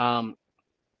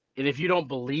 And if you don't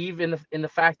believe in the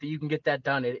fact that you can get that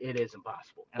done, it is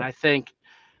impossible. And I think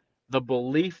the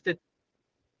belief that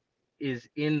is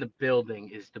in the building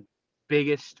is the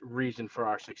biggest reason for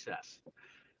our success.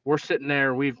 We're sitting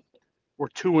there, we're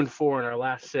 2-4 in our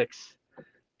last 6,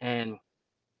 and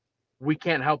we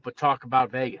can't help but talk about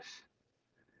Vegas.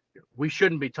 We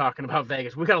shouldn't be talking about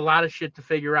Vegas. We got a lot of shit to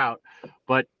figure out,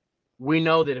 but we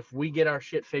know that if we get our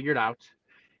shit figured out,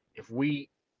 if we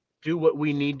do what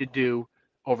we need to do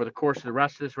over the course of the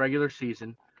rest of this regular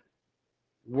season,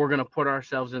 we're going to put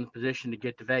ourselves in the position to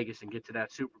get to Vegas and get to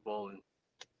that Super Bowl. And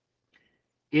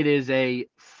it is a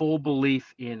full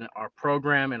belief in our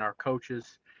program and our coaches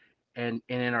and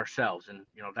in ourselves. And,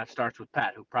 that starts with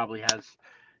Pat, who probably has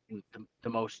the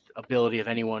most ability of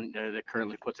anyone that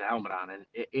currently puts a helmet on. And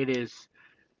it is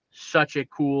he's such a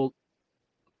cool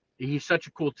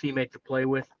teammate to play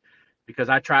with because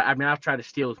I've tried to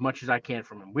steal as much as I can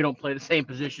from him. We don't play the same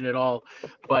position at all,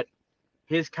 but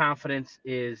his confidence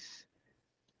is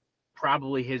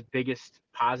probably his biggest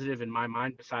positive in my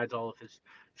mind, besides all of his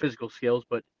physical skills.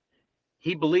 But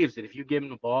he believes that if you give him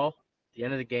the ball at the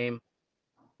end of the game,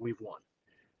 we've won.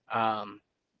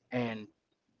 And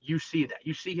you see that.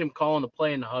 You see him calling the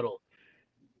play in the huddle,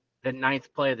 the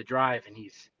 9th play of the drive, and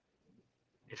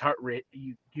his heart rate,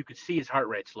 you could see his heart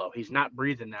rate slow. He's not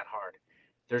breathing that hard.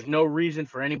 There's no reason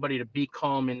for anybody to be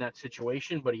calm in that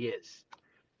situation, but he is.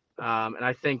 And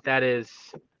I think that is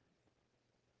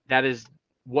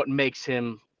what makes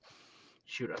him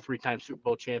a 3-time Super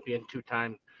Bowl champion,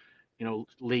 2-time,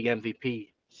 league MVP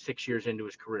 6 years into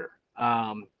his career.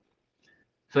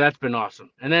 So that's been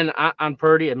awesome. And then on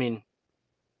Purdy, I mean,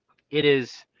 it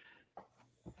is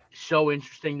so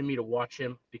interesting to me to watch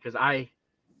him because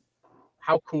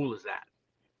how cool is that?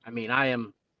 I mean, I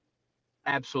am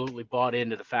absolutely bought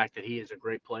into the fact that he is a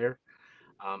great player.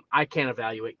 I can't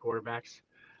evaluate quarterbacks.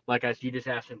 You just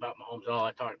asked me about Mahomes, and all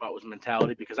I talked about was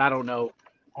mentality because I don't know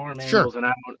arm Sure. angles and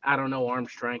I don't know arm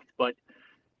strength, but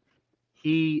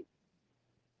he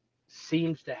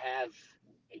seems to have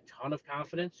a ton of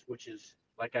confidence, which is,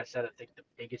 like I said, I think the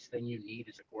biggest thing you need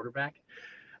as a quarterback.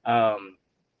 Um,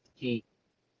 he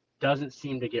doesn't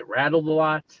seem to get rattled a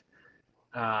lot.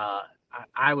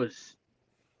 I was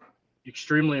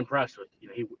extremely impressed with.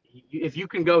 If you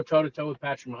can go toe to toe with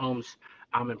Patrick Mahomes,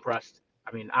 I'm impressed.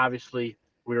 I mean, obviously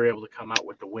we were able to come out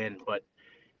with the win, but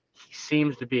he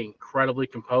seems to be incredibly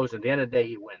composed. At the end of the day,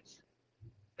 he wins.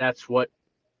 That's what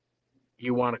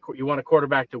you want. You want a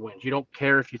quarterback to win. You don't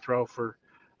care if you throw for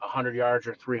 100 yards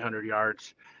or 300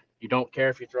 yards. You don't care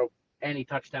if you throw any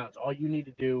touchdowns. All you need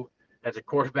to do as a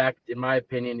quarterback, in my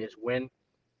opinion, is win,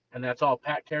 and that's all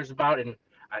Pat cares about. And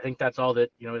I think that's all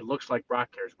that it looks like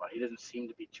Brock cares about. He doesn't seem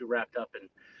to be too wrapped up in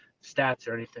stats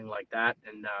or anything like that.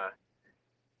 And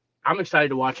I'm excited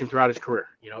to watch him throughout his career.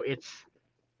 It's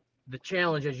the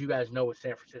challenge, as you guys know, with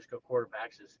San Francisco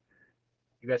quarterbacks is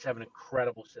you guys have an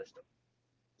incredible system.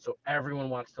 So everyone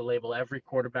wants to label every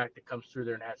quarterback that comes through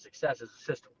there and has success as a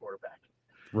system quarterback.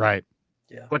 Right.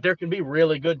 Yeah. But there can be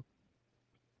really good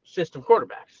system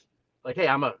quarterbacks. Like, hey,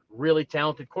 I'm a really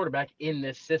talented quarterback in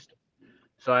this system.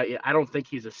 So I don't think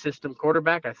he's a system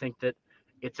quarterback. I think that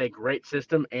it's a great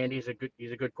system and he's a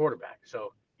good quarterback.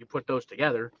 So you put those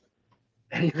together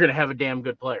and you're going to have a damn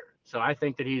good player. So I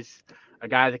think that he's a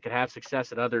guy that could have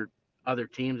success at other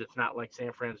teams. It's not like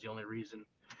San Fran's the only reason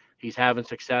he's having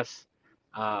success.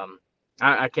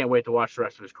 I can't wait to watch the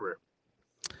rest of his career.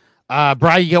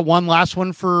 Brian, you got one last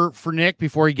one for Nick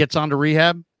before he gets on to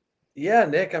rehab? Yeah,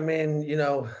 Nick. I mean,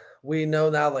 we know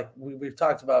now, like we've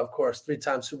talked about, of course,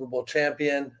 3-time Super Bowl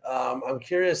champion. I'm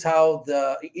curious how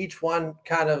each one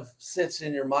kind of sits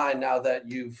in your mind now that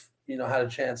you've had a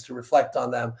chance to reflect on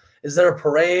them. Is there a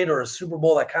parade or a Super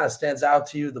Bowl that kind of stands out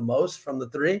to you the most from the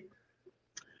three?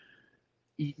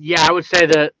 Yeah, I would say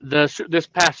that this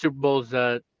past Super Bowl is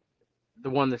the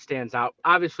one that stands out.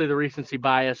 Obviously, the recency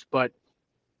bias, but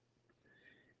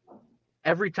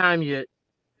every time the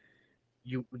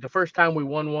first time we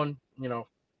won one,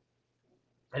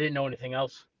 I didn't know anything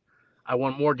else. I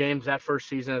won more games that first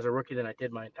season as a rookie than I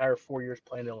did my entire 4 years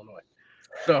playing Illinois.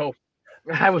 So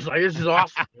I was like, this is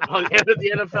awesome.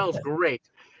 The NFL is great.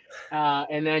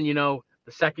 And then, the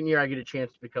second year I get a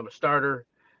chance to become a starter,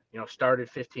 started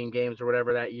 15 games or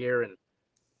whatever that year and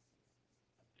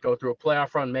go through a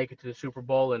playoff run, make it to the Super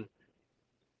Bowl. And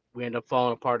we end up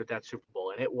falling apart at that Super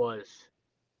Bowl. And that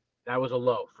was a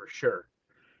low for sure.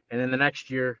 And then the next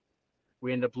year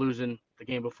we end up losing the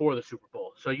game before the Super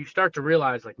Bowl. So you start to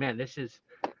realize, like, man,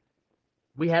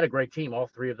 we had a great team all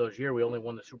 3 of those years. We only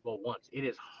won the Super Bowl once. It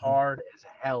is hard as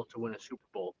hell to win a Super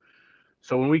Bowl.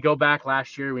 So when we go back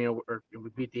last year, we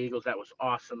beat the Eagles. That was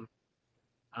awesome.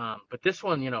 But this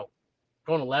one,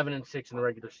 going 11-6 in the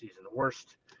regular season, the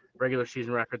worst regular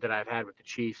season record that I've had with the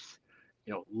Chiefs.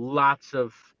 Lots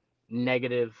of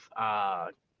negative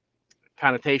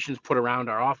connotations put around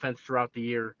our offense throughout the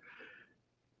year.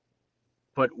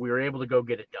 But we were able to go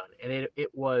get it done. And it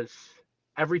was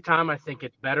every time I think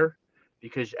it's better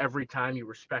because every time you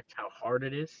respect how hard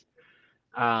it is.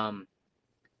 And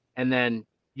then,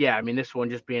 yeah, I mean, this one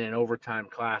just being an overtime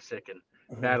classic and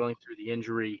battling through the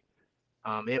injury.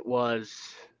 It was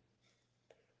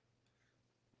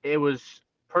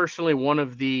personally one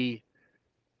of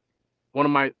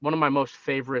my most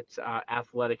favorite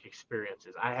athletic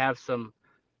experiences. I have some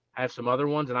other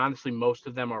ones, and honestly, most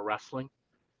of them are wrestling.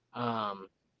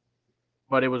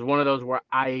 But it was one of those where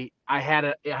I had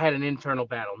an internal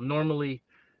battle. Normally,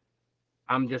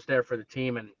 I'm just there for the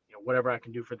team and whatever I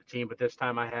can do for the team. But this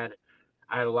time, I had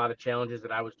a lot of challenges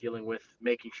that I was dealing with,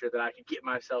 making sure that I could get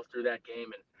myself through that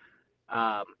game.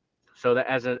 And so that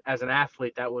as an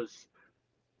athlete,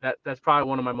 that's probably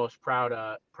one of my most proud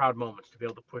moments to be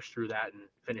able to push through that and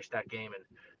finish that game and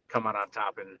come out on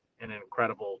top in an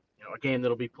incredible a game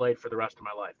that'll be played for the rest of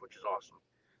my life, which is awesome.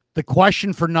 The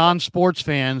question for non-sports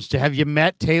fans: have you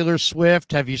met Taylor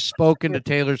Swift? Have you spoken to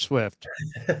Taylor Swift?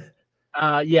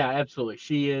 Yeah, absolutely.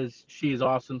 She is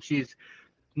awesome. She's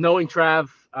knowing Trav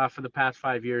for the past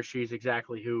 5 years. She's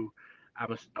exactly who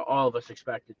all of us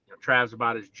expected. Trav's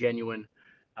about as genuine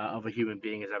of a human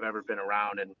being as I've ever been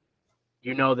around, and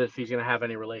that if he's going to have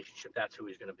any relationship, that's who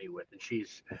he's going to be with. And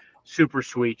she's super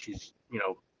sweet. She's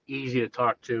easy to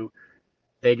talk to.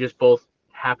 They just both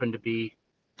happen to be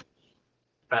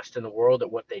best in the world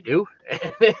at what they do,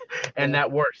 and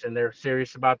that works. And they're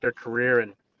serious about their career.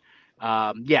 And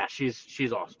yeah,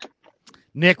 she's awesome.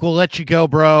 Nick, we'll let you go,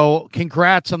 bro.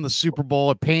 Congrats on the Super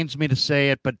Bowl. It pains me to say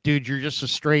it, but dude, you're just a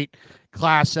straight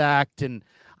class act. And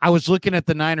I was looking at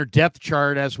the Niner depth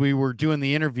chart as we were doing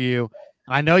the interview.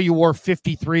 I know you wore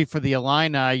 53 for the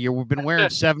Illini. You've been wearing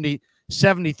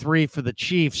 73 for the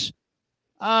Chiefs.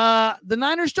 The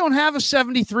Niners don't have a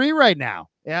 73 right now.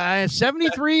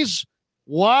 73's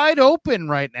wide open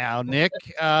right now, Nick.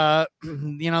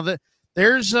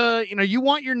 There's you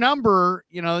want your number,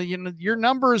 your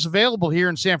number is available here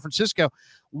in San Francisco.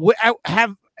 What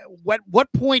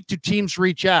point do teams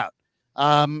reach out?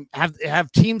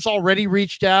 Have teams already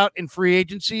reached out in free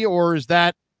agency, or is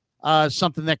that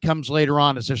something that comes later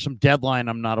on? Is there some deadline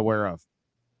I'm not aware of?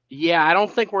 Yeah, I don't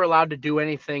think we're allowed to do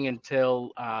anything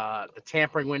until the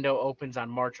tampering window opens on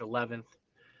March 11th.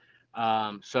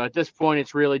 So at this point,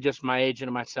 it's really just my agent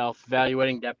and myself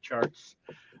evaluating depth charts,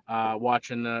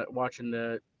 watching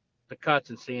the cuts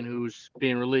and seeing who's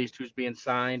being released, who's being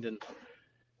signed, and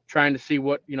trying to see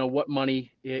what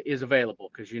money is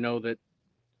available, because that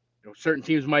certain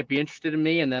teams might be interested in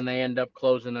me, and then they end up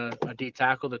closing a D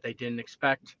tackle that they didn't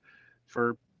expect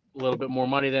for a little bit more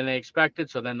money than they expected.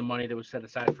 So then the money that was set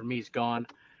aside for me is gone.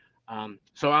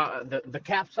 So the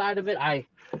cap side of it,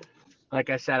 like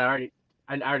I said, I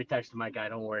already texted my guy.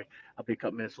 Don't worry, I'll be a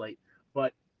couple minutes late.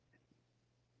 But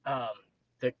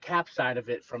the cap side of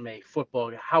it, from a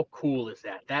football, how cool is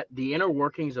that? That the inner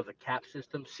workings of the cap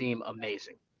system seem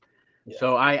amazing. Yeah.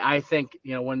 So I think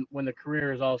when the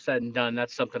career is all said and done,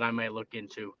 that's something I may look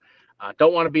into.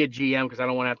 Don't want to be a GM because I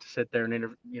don't want to have to sit there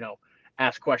and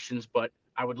ask questions, but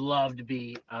I would love to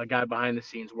be a guy behind the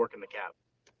scenes working the cap.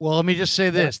 Well, let me just say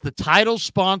this. The title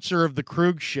sponsor of the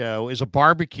Krug Show is a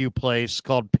barbecue place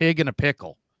called Pig and a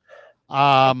Pickle.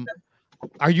 Are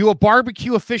you a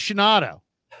barbecue aficionado?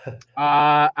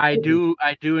 I do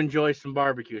enjoy some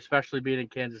barbecue, especially being in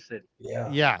Kansas City.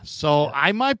 Yeah. So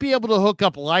I might be able to hook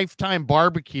up Lifetime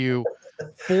Barbecue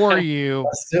for you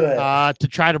to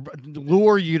try to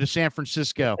lure you to San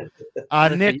Francisco.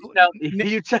 Nick,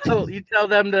 you tell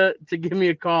them to give me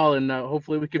a call, and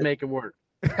hopefully we can make it work.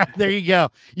 There you go.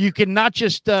 You can not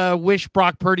just wish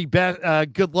Brock Purdy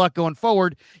good luck going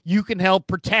forward. You can help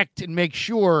protect and make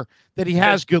sure that he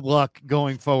has good luck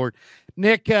going forward.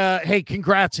 Nick, hey,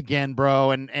 congrats again,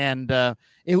 bro. And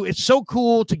it's so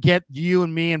cool to get you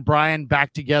and me and Brian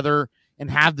back together and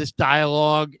have this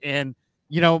dialogue. And,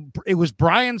 it was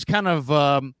Brian's kind of,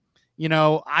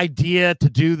 idea to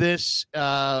do this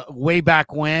way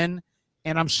back when.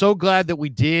 And I'm so glad that we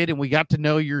did. And we got to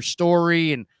know your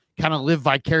story and kind of live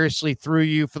vicariously through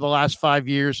you for the last 5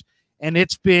 years. And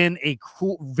it's been a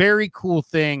cool, very cool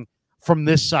thing from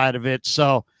this side of it.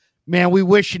 So, man, we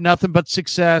wish you nothing but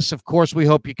success. Of course, we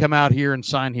hope you come out here and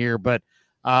sign here, but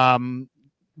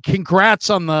congrats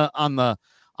on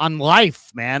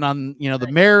life, man, on, the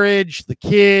marriage, the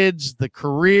kids, the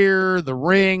career, the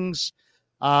rings.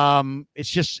 It's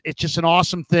just an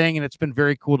awesome thing. And it's been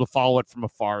very cool to follow it from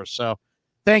afar. So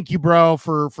thank you, bro,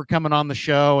 for coming on the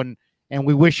show. And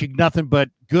we wish you nothing but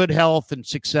good health and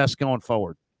success going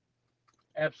forward.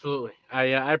 Absolutely.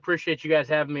 I appreciate you guys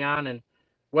having me on, and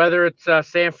whether it's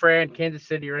San Fran, Kansas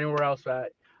City, or anywhere else,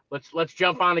 let's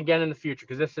jump on again in the future,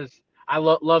 because I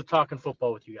love talking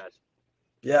football with you guys.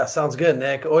 Yeah, sounds good,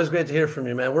 Nick. Always great to hear from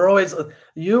you, man.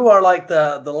 You are like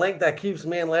the link that keeps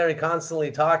me and Larry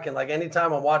constantly talking. Like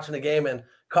anytime I'm watching a game and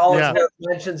Collins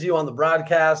mentions you on the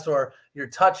broadcast or your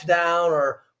touchdown,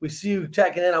 or we see you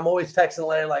checking in, I'm always texting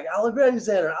Larry like Allegretti's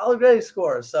in or Allegretti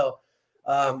scores. So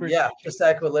just to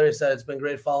echo what Larry said, it's been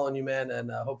great following you, man.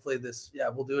 And hopefully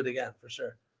we'll do it again for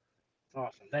sure.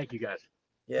 Awesome. Thank you, guys.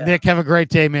 Yeah. Nick, have a great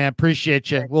day, man.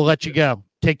 Appreciate you. We'll let you go.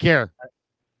 Take care.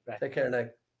 Bye. Take care,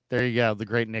 Nick. There you go. The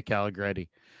great Nick Allegretti.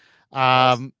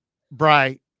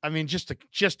 Bri, I mean,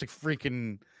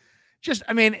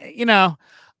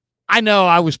 I know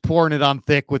I was pouring it on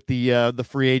thick with the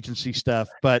free agency stuff,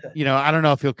 but I don't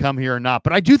know if he'll come here or not.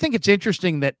 But I do think it's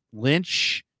interesting that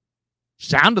Lynch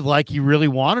sounded like he really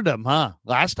wanted him,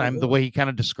 last time, the way he kind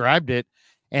of described it.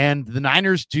 And the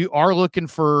Niners are looking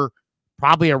for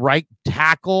probably a right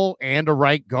tackle and a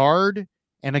right guard.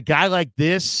 And a guy like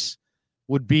this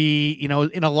would be, in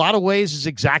a lot of ways is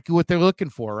exactly what they're looking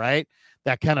for, right?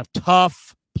 That kind of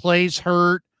tough, plays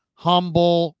hurt,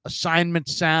 humble, assignment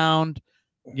sound,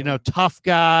 tough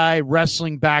guy,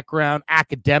 wrestling background,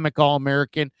 academic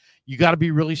All-American. You got to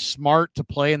be really smart to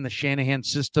play in the Shanahan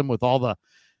system with all the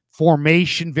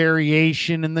formation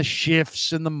variation and the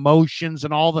shifts and the motions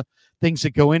and all the things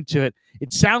that go into it.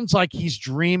 It sounds like he's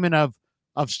dreaming of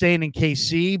staying in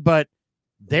KC, but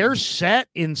they're set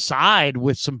inside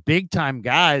with some big time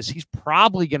guys. He's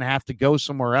probably going to have to go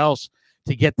somewhere else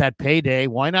to get that payday.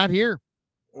 Why not here?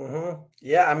 Mm-hmm.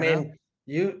 Yeah, I mean,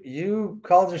 you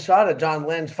called your shot at John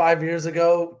Lynch 5 years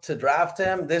ago to draft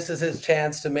him. This is his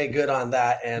chance to make good on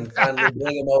that and finally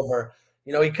bring him over.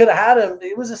 He could have had him.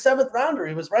 He was a 7th rounder.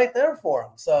 He was right there for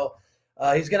him. So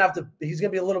he's gonna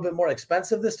be a little bit more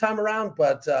expensive this time around,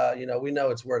 but we know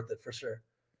it's worth it for sure.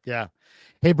 Yeah.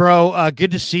 Hey, bro, good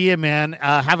to see you, man.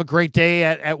 Have a great day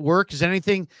at work. Is there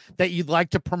anything that you'd like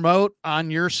to promote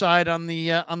on your side on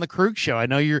the Krug Show? I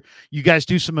know you guys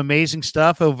do some amazing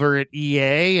stuff over at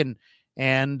EA,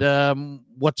 and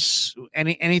what's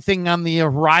anything on the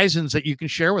horizons that you can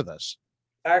share with us?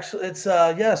 Actually, it's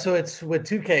so it's with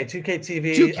 2K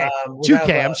TV. 2K,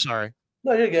 2K. I'm sorry.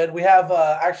 No, you're good. We have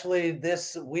actually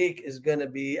this week is going to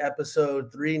be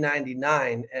episode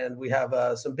 399, and we have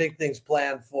some big things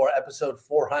planned for episode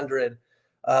 400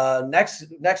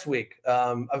 next week.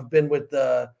 I've been with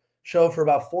the show for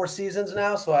about 4 seasons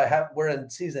now, so we're in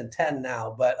season 10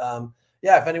 now. But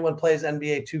if anyone plays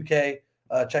NBA 2K,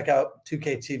 check out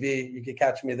 2K TV. You can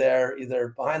catch me there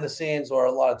either behind the scenes or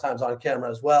a lot of times on camera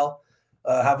as well.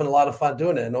 Having a lot of fun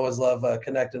doing it, and always love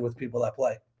connecting with people that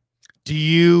play. Do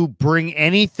you bring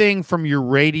anything from your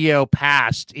radio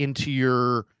past into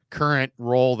your current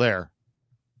role there?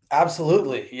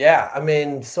 Absolutely. Yeah. I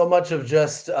mean, so much of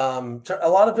just a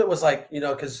lot of it was like,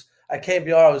 because at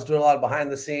KBR, I was doing a lot of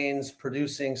behind the scenes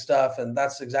producing stuff. And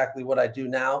that's exactly what I do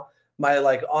now. My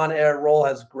on air role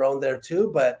has grown there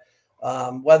too. But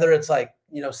whether it's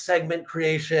segment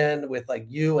creation with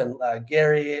you and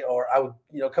Gary, or I would,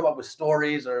 come up with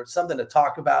stories or something to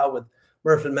talk about with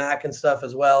Murph and Mac and stuff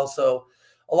as well. So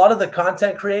a lot of the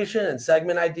content creation and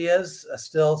segment ideas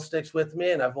still sticks with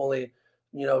me. And I've only,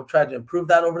 tried to improve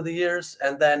that over the years.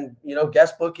 And then,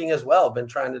 guest booking as well. Been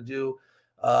trying to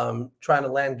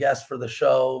land guests for the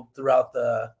show throughout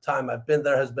the time I've been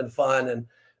there has been fun. And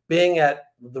being at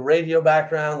the radio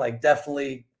background,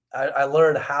 definitely I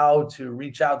learned how to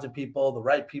reach out to people, the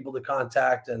right people to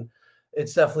contact. And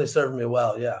it's definitely served me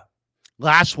well. Yeah.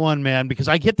 Last one, man, because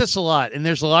I get this a lot, and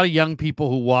there's a lot of young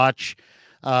people who watch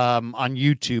on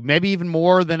YouTube, maybe even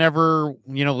more than ever,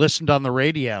 listened on the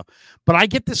radio. But I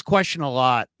get this question a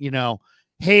lot,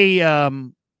 hey,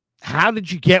 how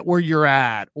did you get where you're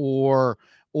at? Or,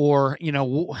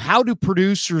 how do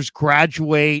producers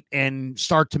graduate and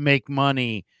start to make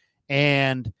money?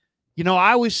 And,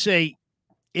 I always say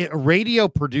a radio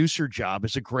producer job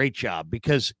is a great job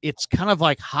because it's kind of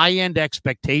like high-end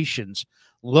expectations,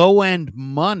 low-end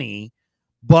money,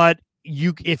 but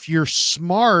if you're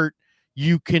smart,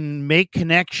 you can make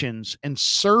connections and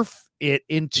surf it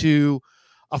into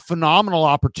a phenomenal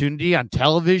opportunity on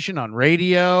television, on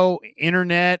radio,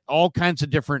 internet, all kinds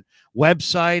of different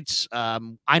websites.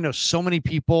 I know so many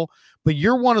people, but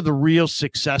you're one of the real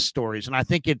success stories, and I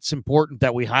think it's important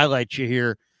that we highlight you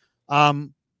here.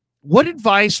 What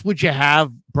advice would you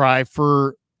have, Bri,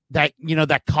 for that,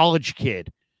 that college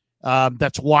kid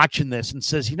that's watching this and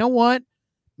says, you know what,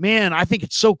 man, I think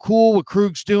it's so cool what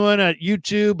Krug's doing at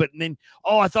YouTube. But then,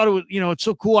 I thought it was, it's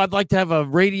so cool. I'd like to have a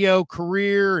radio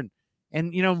career.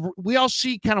 And we all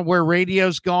see kind of where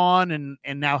radio's gone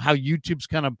and now how YouTube's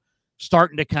kind of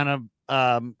starting to kind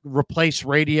of replace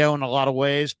radio in a lot of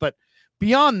ways. But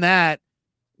beyond that,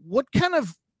 what kind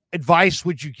of advice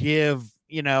would you give,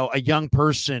 a young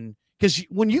person? Because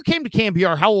when you came to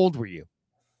KBR, how old were you?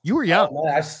 You were young. Oh,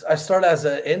 man, I started as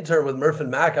an intern with Murph and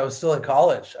Mac. I was still in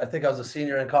college. I think I was a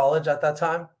senior in college at that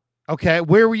time. Okay.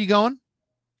 Where were you going?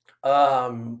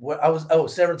 San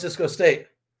Francisco State.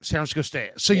 San Francisco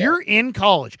State. So you're in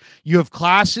college. You have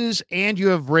classes and you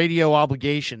have radio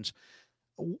obligations.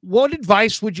 What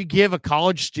advice would you give a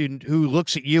college student who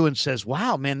looks at you and says,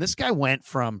 wow, man, this guy went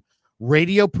from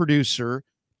radio producer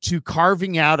to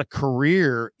carving out a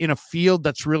career in a field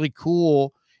that's really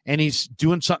cool, and he's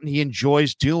doing something he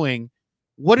enjoys doing?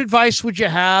 What advice would you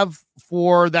have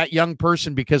for that young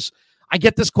person? Because I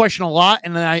get this question a lot,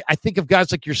 and then I think of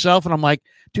guys like yourself, and I'm like,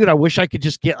 dude, I wish I could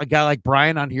just get a guy like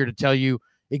Brian on here to tell you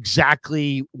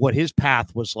exactly what his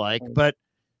path was like. But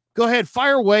go ahead,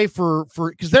 fire away for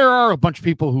because there are a bunch of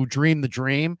people who dream the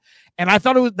dream. And I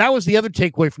thought that was the other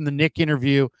takeaway from the Nick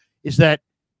interview, is that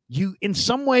you, in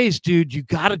some ways, dude, you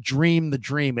got to dream the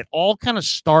dream. It all kind of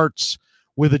starts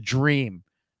with a dream.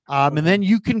 And then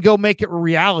you can go make it a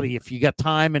reality if you got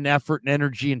time and effort and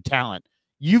energy and talent.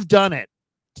 You've done it.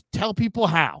 Tell people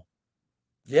how.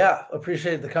 Yeah,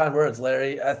 appreciate the kind words,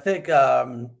 Larry. I think,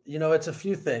 it's a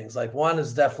few things. One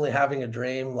is definitely having a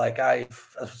dream.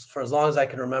 For as long as I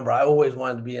can remember, I always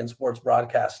wanted to be in sports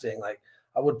broadcasting.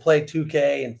 I would play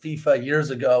 2K and FIFA years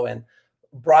ago, and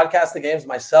broadcast the games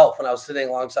myself when I was sitting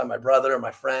alongside my brother and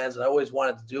my friends, and I always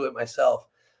wanted to do it myself.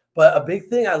 But a big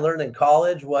thing I learned in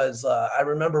college was I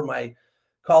remember my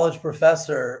college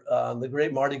professor, the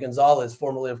great Marty Gonzalez,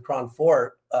 formerly of Cron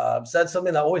Fort, said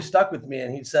something that always stuck with me.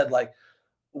 And he said, like,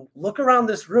 look around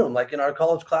this room, like in our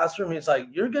college classroom. He's like,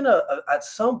 you're going to, at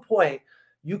some point,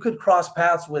 you could cross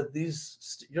paths with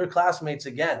your classmates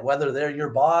again, whether they're your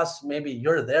boss, maybe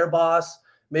you're their boss,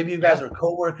 maybe you guys are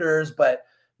coworkers, but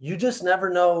you just never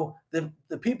know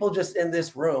the people just in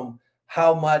this room,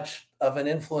 how much of an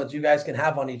influence you guys can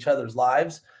have on each other's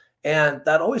lives. And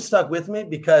that always stuck with me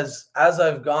because as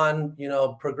I've gone,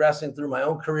 progressing through my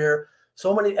own career,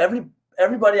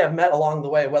 everybody I've met along the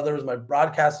way, whether it was my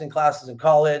broadcasting classes in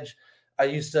college, I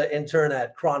used to intern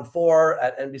at Cron 4,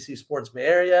 at NBC Sports Bay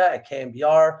Area, at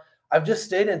KMBR. I've just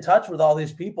stayed in touch with all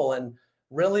these people. And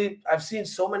really, I've seen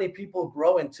so many people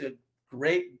grow into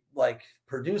great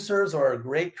producers or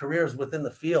great careers within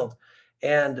the field.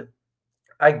 And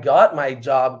I got my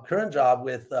current job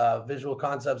with Visual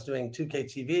Concepts doing 2K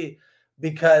TV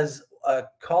because a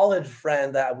college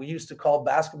friend that we used to call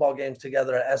basketball games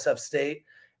together at SF State,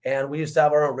 and we used to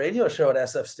have our own radio show at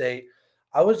SF State.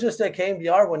 I was just at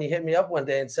KMBR when he hit me up one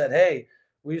day and said, hey,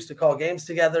 we used to call games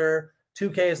together.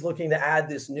 2K is looking to add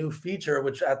this new feature,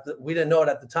 which we didn't know it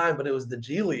at the time, but it was the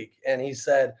G League. And he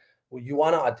said, well, you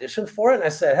want to audition for it? And I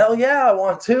said, hell yeah, I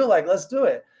want to. Let's do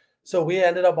it. So we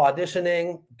ended up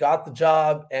auditioning, got the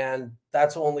job, and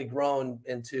that's only grown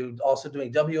into also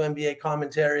doing WNBA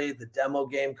commentary, the demo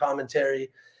game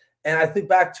commentary. And I think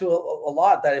back to a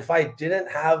lot that if I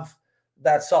didn't have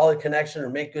that solid connection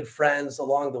or make good friends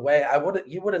along the way,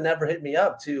 he would have never hit me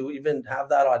up to even have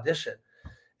that audition.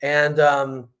 And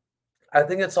I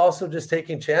think it's also just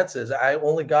taking chances. I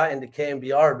only got into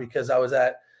KMBR because I was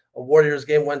at a Warriors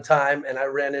game one time and I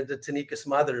ran into Tanika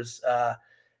Smothers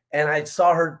and I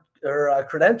saw her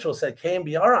credentials said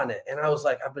KMBR on it. And I was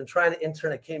like, I've been trying to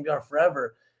intern at KMBR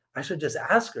forever. I should just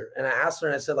ask her. And I asked her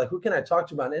and I said, who can I talk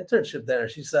to about an internship there?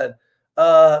 And she said,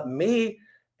 me.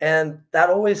 And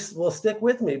that always will stick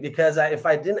with me because if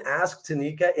I didn't ask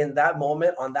Tanika in that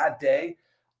moment on that day,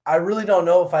 I really don't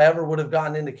know if I ever would have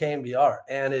gotten into KMBR.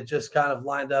 And it just kind of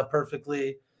lined up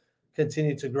perfectly,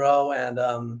 continued to grow. And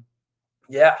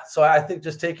so I think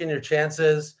just taking your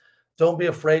chances, don't be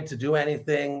afraid to do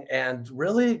anything, and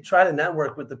really try to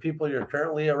network with the people you're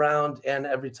currently around and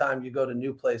every time you go to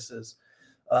new places.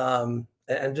 And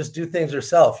just do things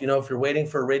yourself. If you're waiting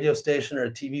for a radio station or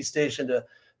a TV station to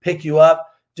pick you up,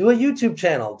 do a YouTube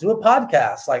channel, do a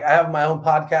podcast. I have my own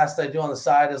podcast I do on the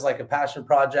side as a passion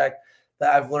project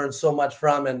that I've learned so much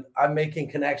from, and I'm making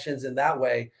connections in that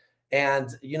way. And,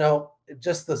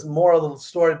 just this moral of the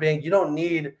story being, you don't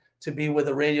need to be with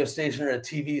a radio station or a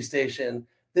TV station.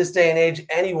 This day and age,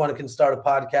 anyone can start a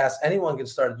podcast. Anyone can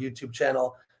start a YouTube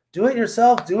channel. Do it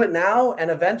yourself, do it now. And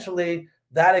eventually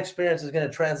that experience is going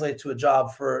to translate to a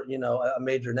job for, a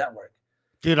major network.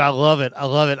 Dude, I love it.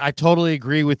 I totally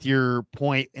agree with your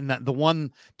point. And that the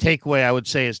one takeaway I would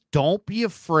say is don't be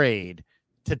afraid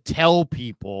to tell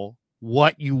people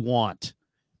what you want.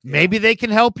 Yeah. Maybe they can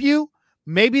help you.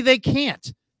 Maybe they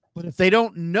can't. But if they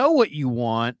don't know what you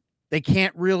want, they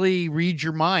can't really read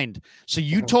your mind. So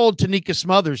you told Tanika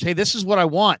Smothers, hey, this is what I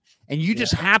want. And you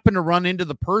just happen to run into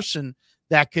the person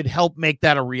that could help make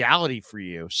that a reality for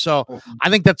you. So I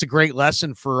think that's a great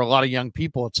lesson for a lot of young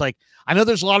people. It's I know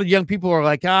there's a lot of young people who are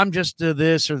like, I'm just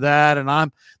this or that. And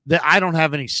I don't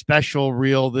have any special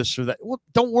real this or that. Well,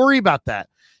 don't worry about that.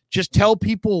 Just tell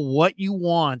people what you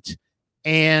want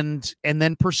and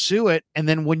then pursue it. And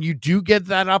then when you do get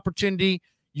that opportunity,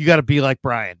 you got to be like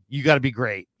Brian. You got to be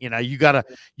great. You got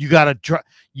to,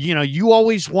 you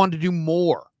always want to do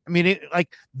more. I mean,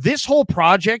 this whole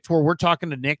project where we're talking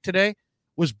to Nick today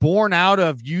was born out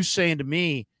of you saying to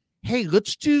me, hey,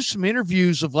 let's do some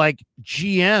interviews of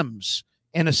GMs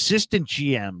and assistant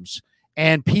GMs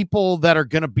and people that are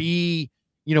going to be,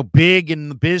 big in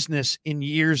the business in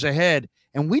years ahead.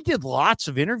 And we did lots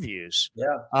of interviews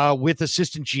with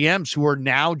assistant GMs who are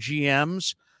now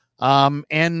GMs.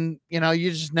 And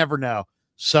you just never know.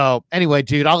 So anyway,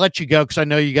 dude, I'll let you go because I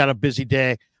know you got a busy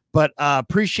day, but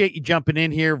appreciate you jumping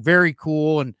in here. Very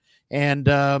cool. And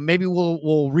maybe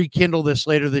we'll rekindle this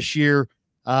later this year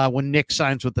when Nick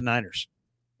signs with the Niners.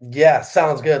 Yeah,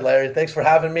 sounds good, Larry. Thanks for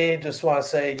having me. Just want to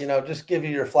say, just give you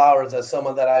your flowers as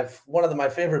someone that one of my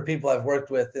favorite people I've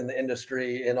worked with in the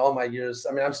industry in all my years.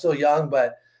 I mean, I'm still young,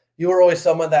 but you were always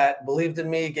someone that believed in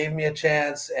me, gave me a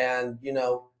chance. And,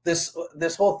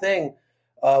 this whole thing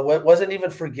wasn't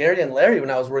even for Gary and Larry when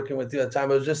I was working with you at the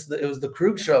time. It was the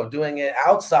Krug show, doing it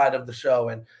outside of the show.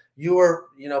 And you were,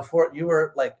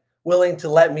 willing to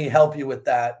let me help you with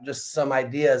that, just some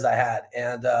ideas I had.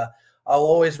 And I'll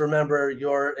always remember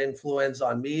your influence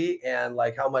on me and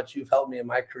like how much you've helped me in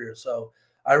my career. So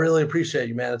I really appreciate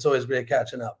you, man. It's always great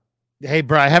catching up. Hey,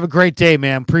 Brian, have a great day,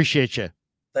 man. Appreciate you.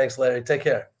 Thanks, Larry. Take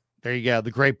care. There you go.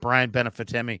 The great Brian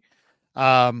Benefitemi.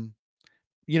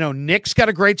 Nick's got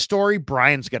a great story.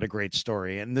 Brian's got a great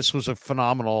story. And this was a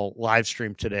phenomenal live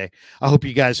stream today. I hope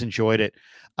you guys enjoyed it.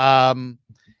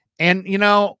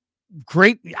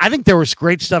 Great. I think there was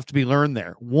great stuff to be learned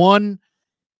there. One,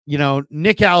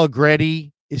 Nick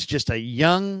Allegretti is just a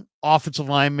young offensive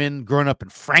lineman growing up in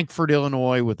Frankfort,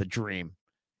 Illinois with a dream.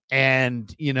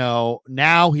 And,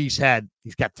 now he's got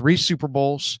 3 Super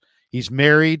Bowls. He's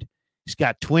married. He's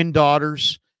got twin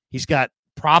daughters. He's got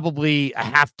probably a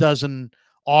half dozen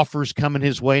offers coming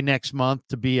his way next month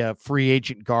to be a free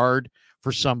agent guard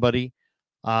for somebody.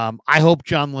 I hope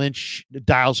John Lynch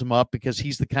dials him up because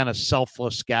he's the kind of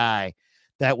selfless guy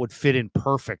that would fit in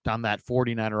perfect on that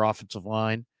 49er offensive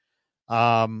line.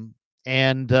 A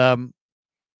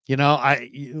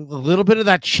little bit of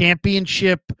that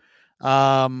championship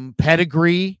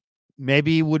pedigree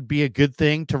maybe would be a good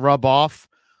thing to rub off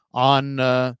on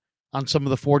some of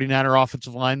the 49er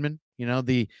offensive linemen.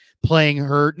 The playing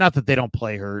hurt, not that they don't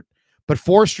play hurt, but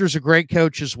Forster's a great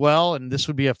coach as well, and this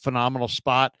would be a phenomenal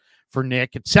spot for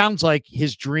Nick. It sounds like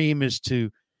his dream is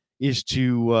to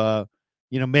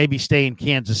maybe stay in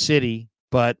Kansas City,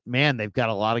 but man, they've got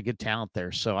a lot of good talent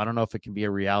there. So I don't know if it can be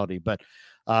a reality, but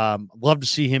love to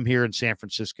see him here in San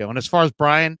Francisco. And as far as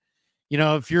Brian,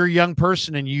 if you're a young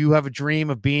person and you have a dream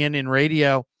of being in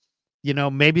radio,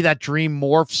 maybe that dream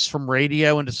morphs from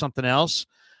radio into something else.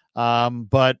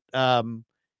 But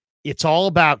it's all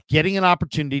about getting an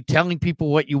opportunity, telling people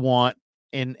what you want,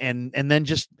 and then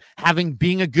just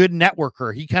being a good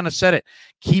networker. He kind of said it.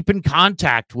 Keep in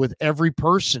contact with every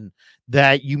person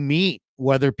that you meet,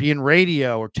 whether it be in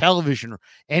radio or television or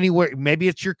anywhere. Maybe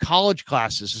it's your college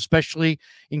classes, especially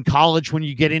in college when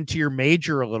you get into your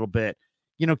major a little bit.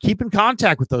 Keep in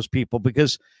contact with those people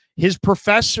because his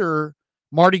professor,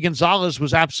 Marty Gonzalez,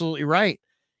 was absolutely right.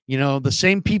 The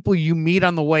same people you meet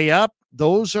on the way up,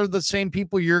 those are the same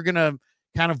people you're going to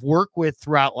kind of work with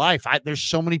throughout life. There's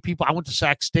so many people. I went to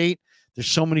Sac State. There's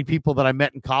so many people that I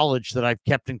met in college that I've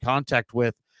kept in contact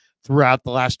with throughout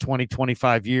the last 20,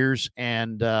 25 years.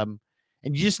 And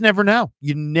you just never know.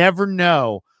 You never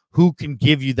know who can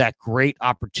give you that great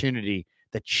opportunity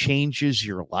that changes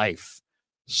your life.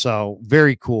 So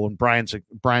very cool. And Brian's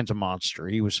a monster.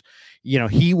 He was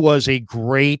a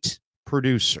great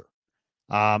producer.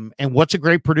 And what's a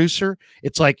great producer?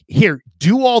 It's like, here,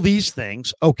 do all these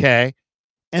things. Okay.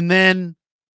 And then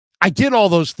I did all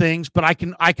those things, but I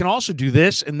can also do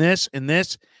this and this and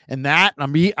this and that.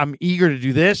 And I'm eager to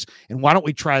do this. And why don't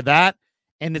we try that?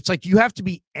 And it's like, you have to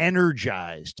be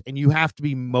energized and you have to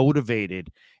be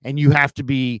motivated and you have to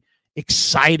be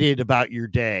excited about your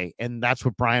day. And that's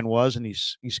what Brian was. And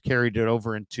he's carried it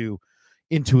over into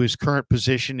his current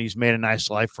position. He's made a nice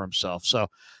life for himself. So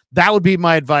that would be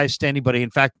my advice to anybody.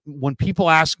 In fact, when people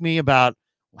ask me about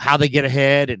how they get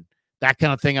ahead and that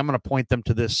kind of thing, I'm going to point them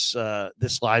to this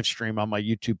live stream on my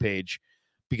YouTube page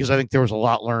because I think there was a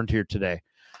lot learned here today.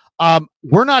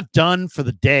 We're not done for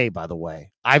the day, by the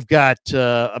way. I've got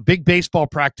a big baseball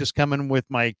practice coming with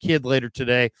my kid later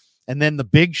today, and then the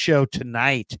big show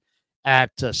tonight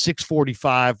at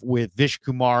 6:45 with Vish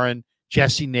Kumaran,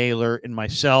 Jesse Naylor, and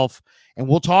myself. And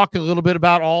we'll talk a little bit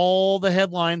about all the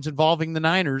headlines involving the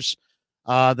Niners.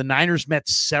 The Niners met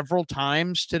several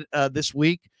times this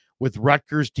week with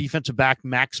Rutgers defensive back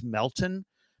Max Melton.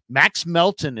 Max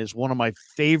Melton is one of my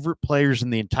favorite players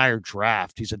in the entire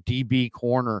draft. He's a DB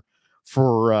corner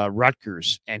for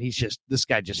Rutgers, and this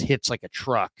guy just hits like a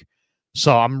truck.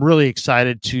 So I'm really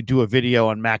excited to do a video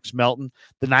on Max Melton.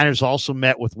 The Niners also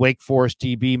met with Wake Forest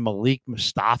DB Malik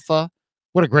Mustafa.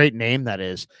 What a great name that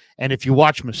is. And if you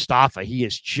watch Mustafa, he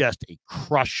is just a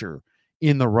crusher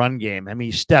in the run game. I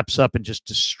mean, he steps up and just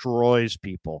destroys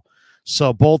people.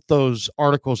 So both those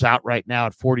articles out right now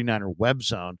at 49er Web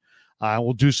Zone.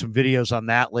 We'll do some videos on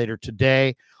that later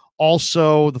today.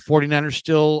 Also, the 49ers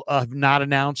still have not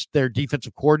announced their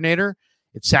defensive coordinator.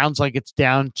 It sounds like it's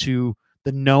down to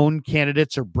the known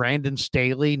candidates are Brandon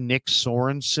Staley, Nick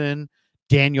Sorensen,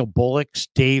 Daniel Bullocks,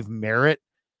 Dave Merritt.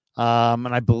 And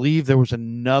I believe there was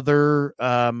another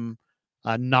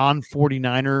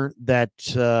non-49er that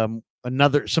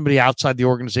somebody outside the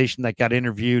organization that got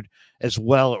interviewed as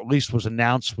well, or at least was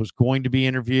announced was going to be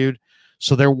interviewed.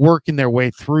 So they're working their way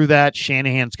through that.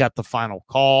 Shanahan's got the final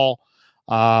call.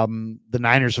 The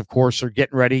Niners, of course, are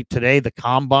getting ready today. The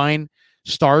combine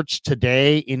starts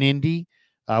today in Indy.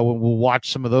 We'll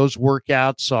watch some of those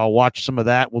workouts. So I'll watch some of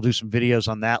that. We'll do some videos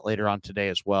on that later on today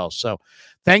as well. So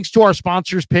thanks to our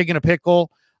sponsors, Pig in a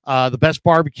Pickle, the best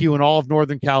barbecue in all of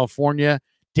Northern California.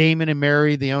 Damon and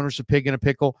Mary, the owners of Pig in a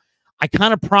Pickle. I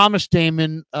kind of promised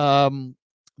Damon, I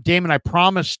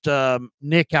promised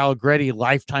Nick Allegretti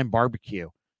lifetime barbecue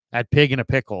at Pig in a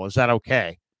Pickle. Is that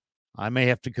okay? I may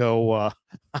have to go.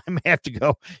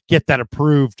 Get that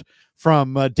approved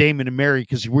from Damon and Mary,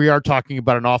 because we are talking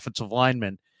about an offensive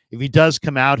lineman. If he does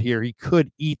come out here, he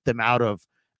could eat them out of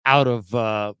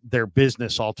their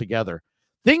business altogether.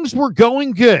 Things were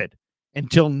going good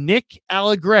until Nick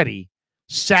Allegretti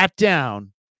sat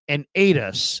down and ate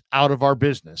us out of our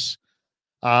business.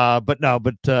 But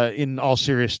in all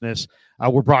seriousness,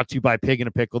 we're brought to you by Pig in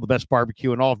a Pickle, the best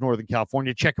barbecue in all of Northern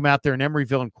California. Check them out there in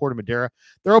Emeryville and Corte Madera.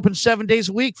 They're open 7 days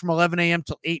a week from 11 a.m.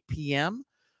 till 8 p.m.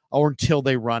 or until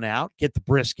they run out. Get the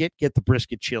brisket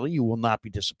chili. You will not be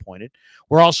disappointed.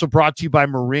 We're also brought to you by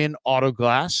Marin Auto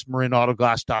Glass,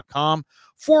 marinautoglass.com,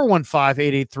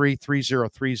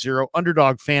 415-883-3030,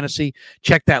 Underdog Fantasy.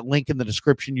 Check that link in the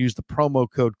description. Use the promo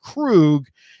code Krug,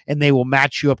 and they will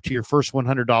match you up to your first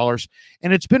 $100.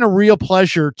 And it's been a real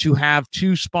pleasure to have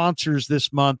two sponsors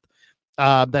this month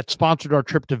that sponsored our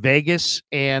trip to Vegas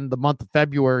and the month of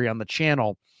February on the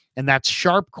channel, and that's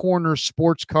Sharp Corner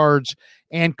Sports Cards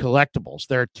and Collectibles.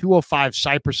 They're at 205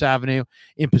 Cypress Avenue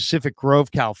in Pacific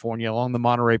Grove, California, along the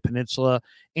Monterey Peninsula.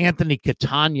 Anthony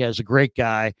Catania is a great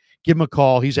guy. Give him a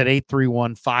call. He's at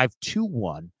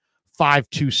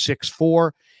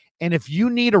 831-521-5264. And if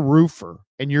you need a roofer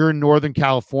and you're in Northern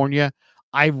California,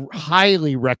 I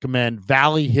highly recommend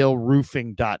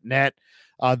valleyhillroofing.net.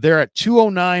 They're at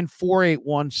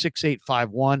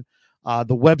 209-481-6851.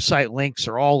 The website links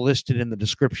are all listed in the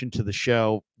description to the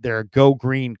show. They're a Go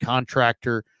Green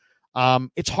contractor.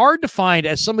 It's hard to find,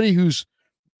 as somebody who's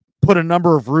put a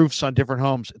number of roofs on different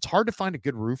homes, it's hard to find a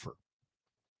good roofer.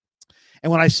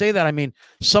 And when I say that, I mean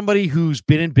somebody who's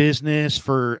been in business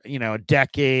for, a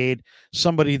decade,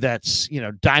 somebody that's,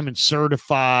 Diamond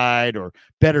certified or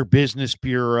Better Business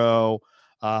Bureau,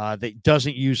 that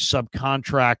doesn't use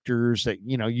subcontractors, that,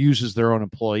 uses their own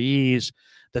employees,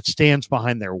 that stands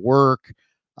behind their work.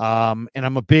 And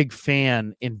I'm a big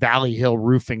fan in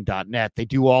valleyhillroofing.net. They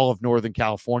do all of Northern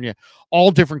California,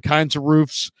 all different kinds of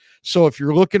roofs. So if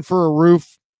you're looking for a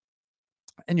roof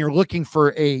and you're looking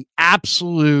for a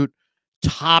absolute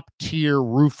top tier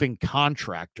roofing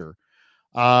contractor,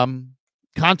 contact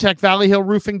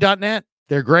valleyhillroofing.net.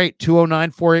 They're great.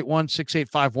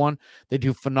 209-481-6851. They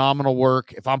do phenomenal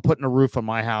work. If I'm putting a roof on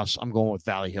my house, I'm going with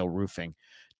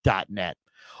valleyhillroofing.net.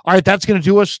 All right, that's going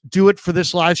to do it for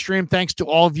this live stream. Thanks to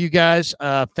all of you guys.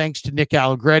 Thanks to Nick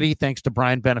Allegretti. Thanks to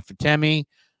Brian Benefitemi.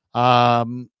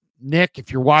 Nick,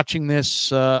 if you're watching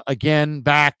this again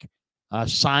back,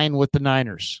 sign with the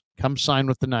Niners. Come sign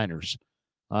with the Niners.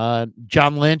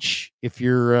 John Lynch, if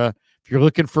you're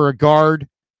looking for a guard,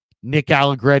 Nick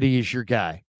Allegretti is your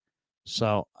guy.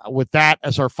 So with that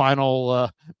as our final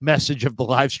message of the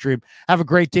live stream, have a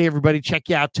great day, everybody. Check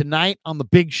you out tonight on The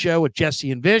Big Show with Jesse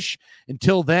and Vish.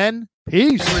 Until then,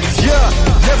 peace.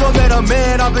 Yeah, never met a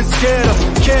man I've been scared of.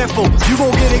 Careful, you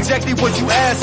gon' get exactly what you ask.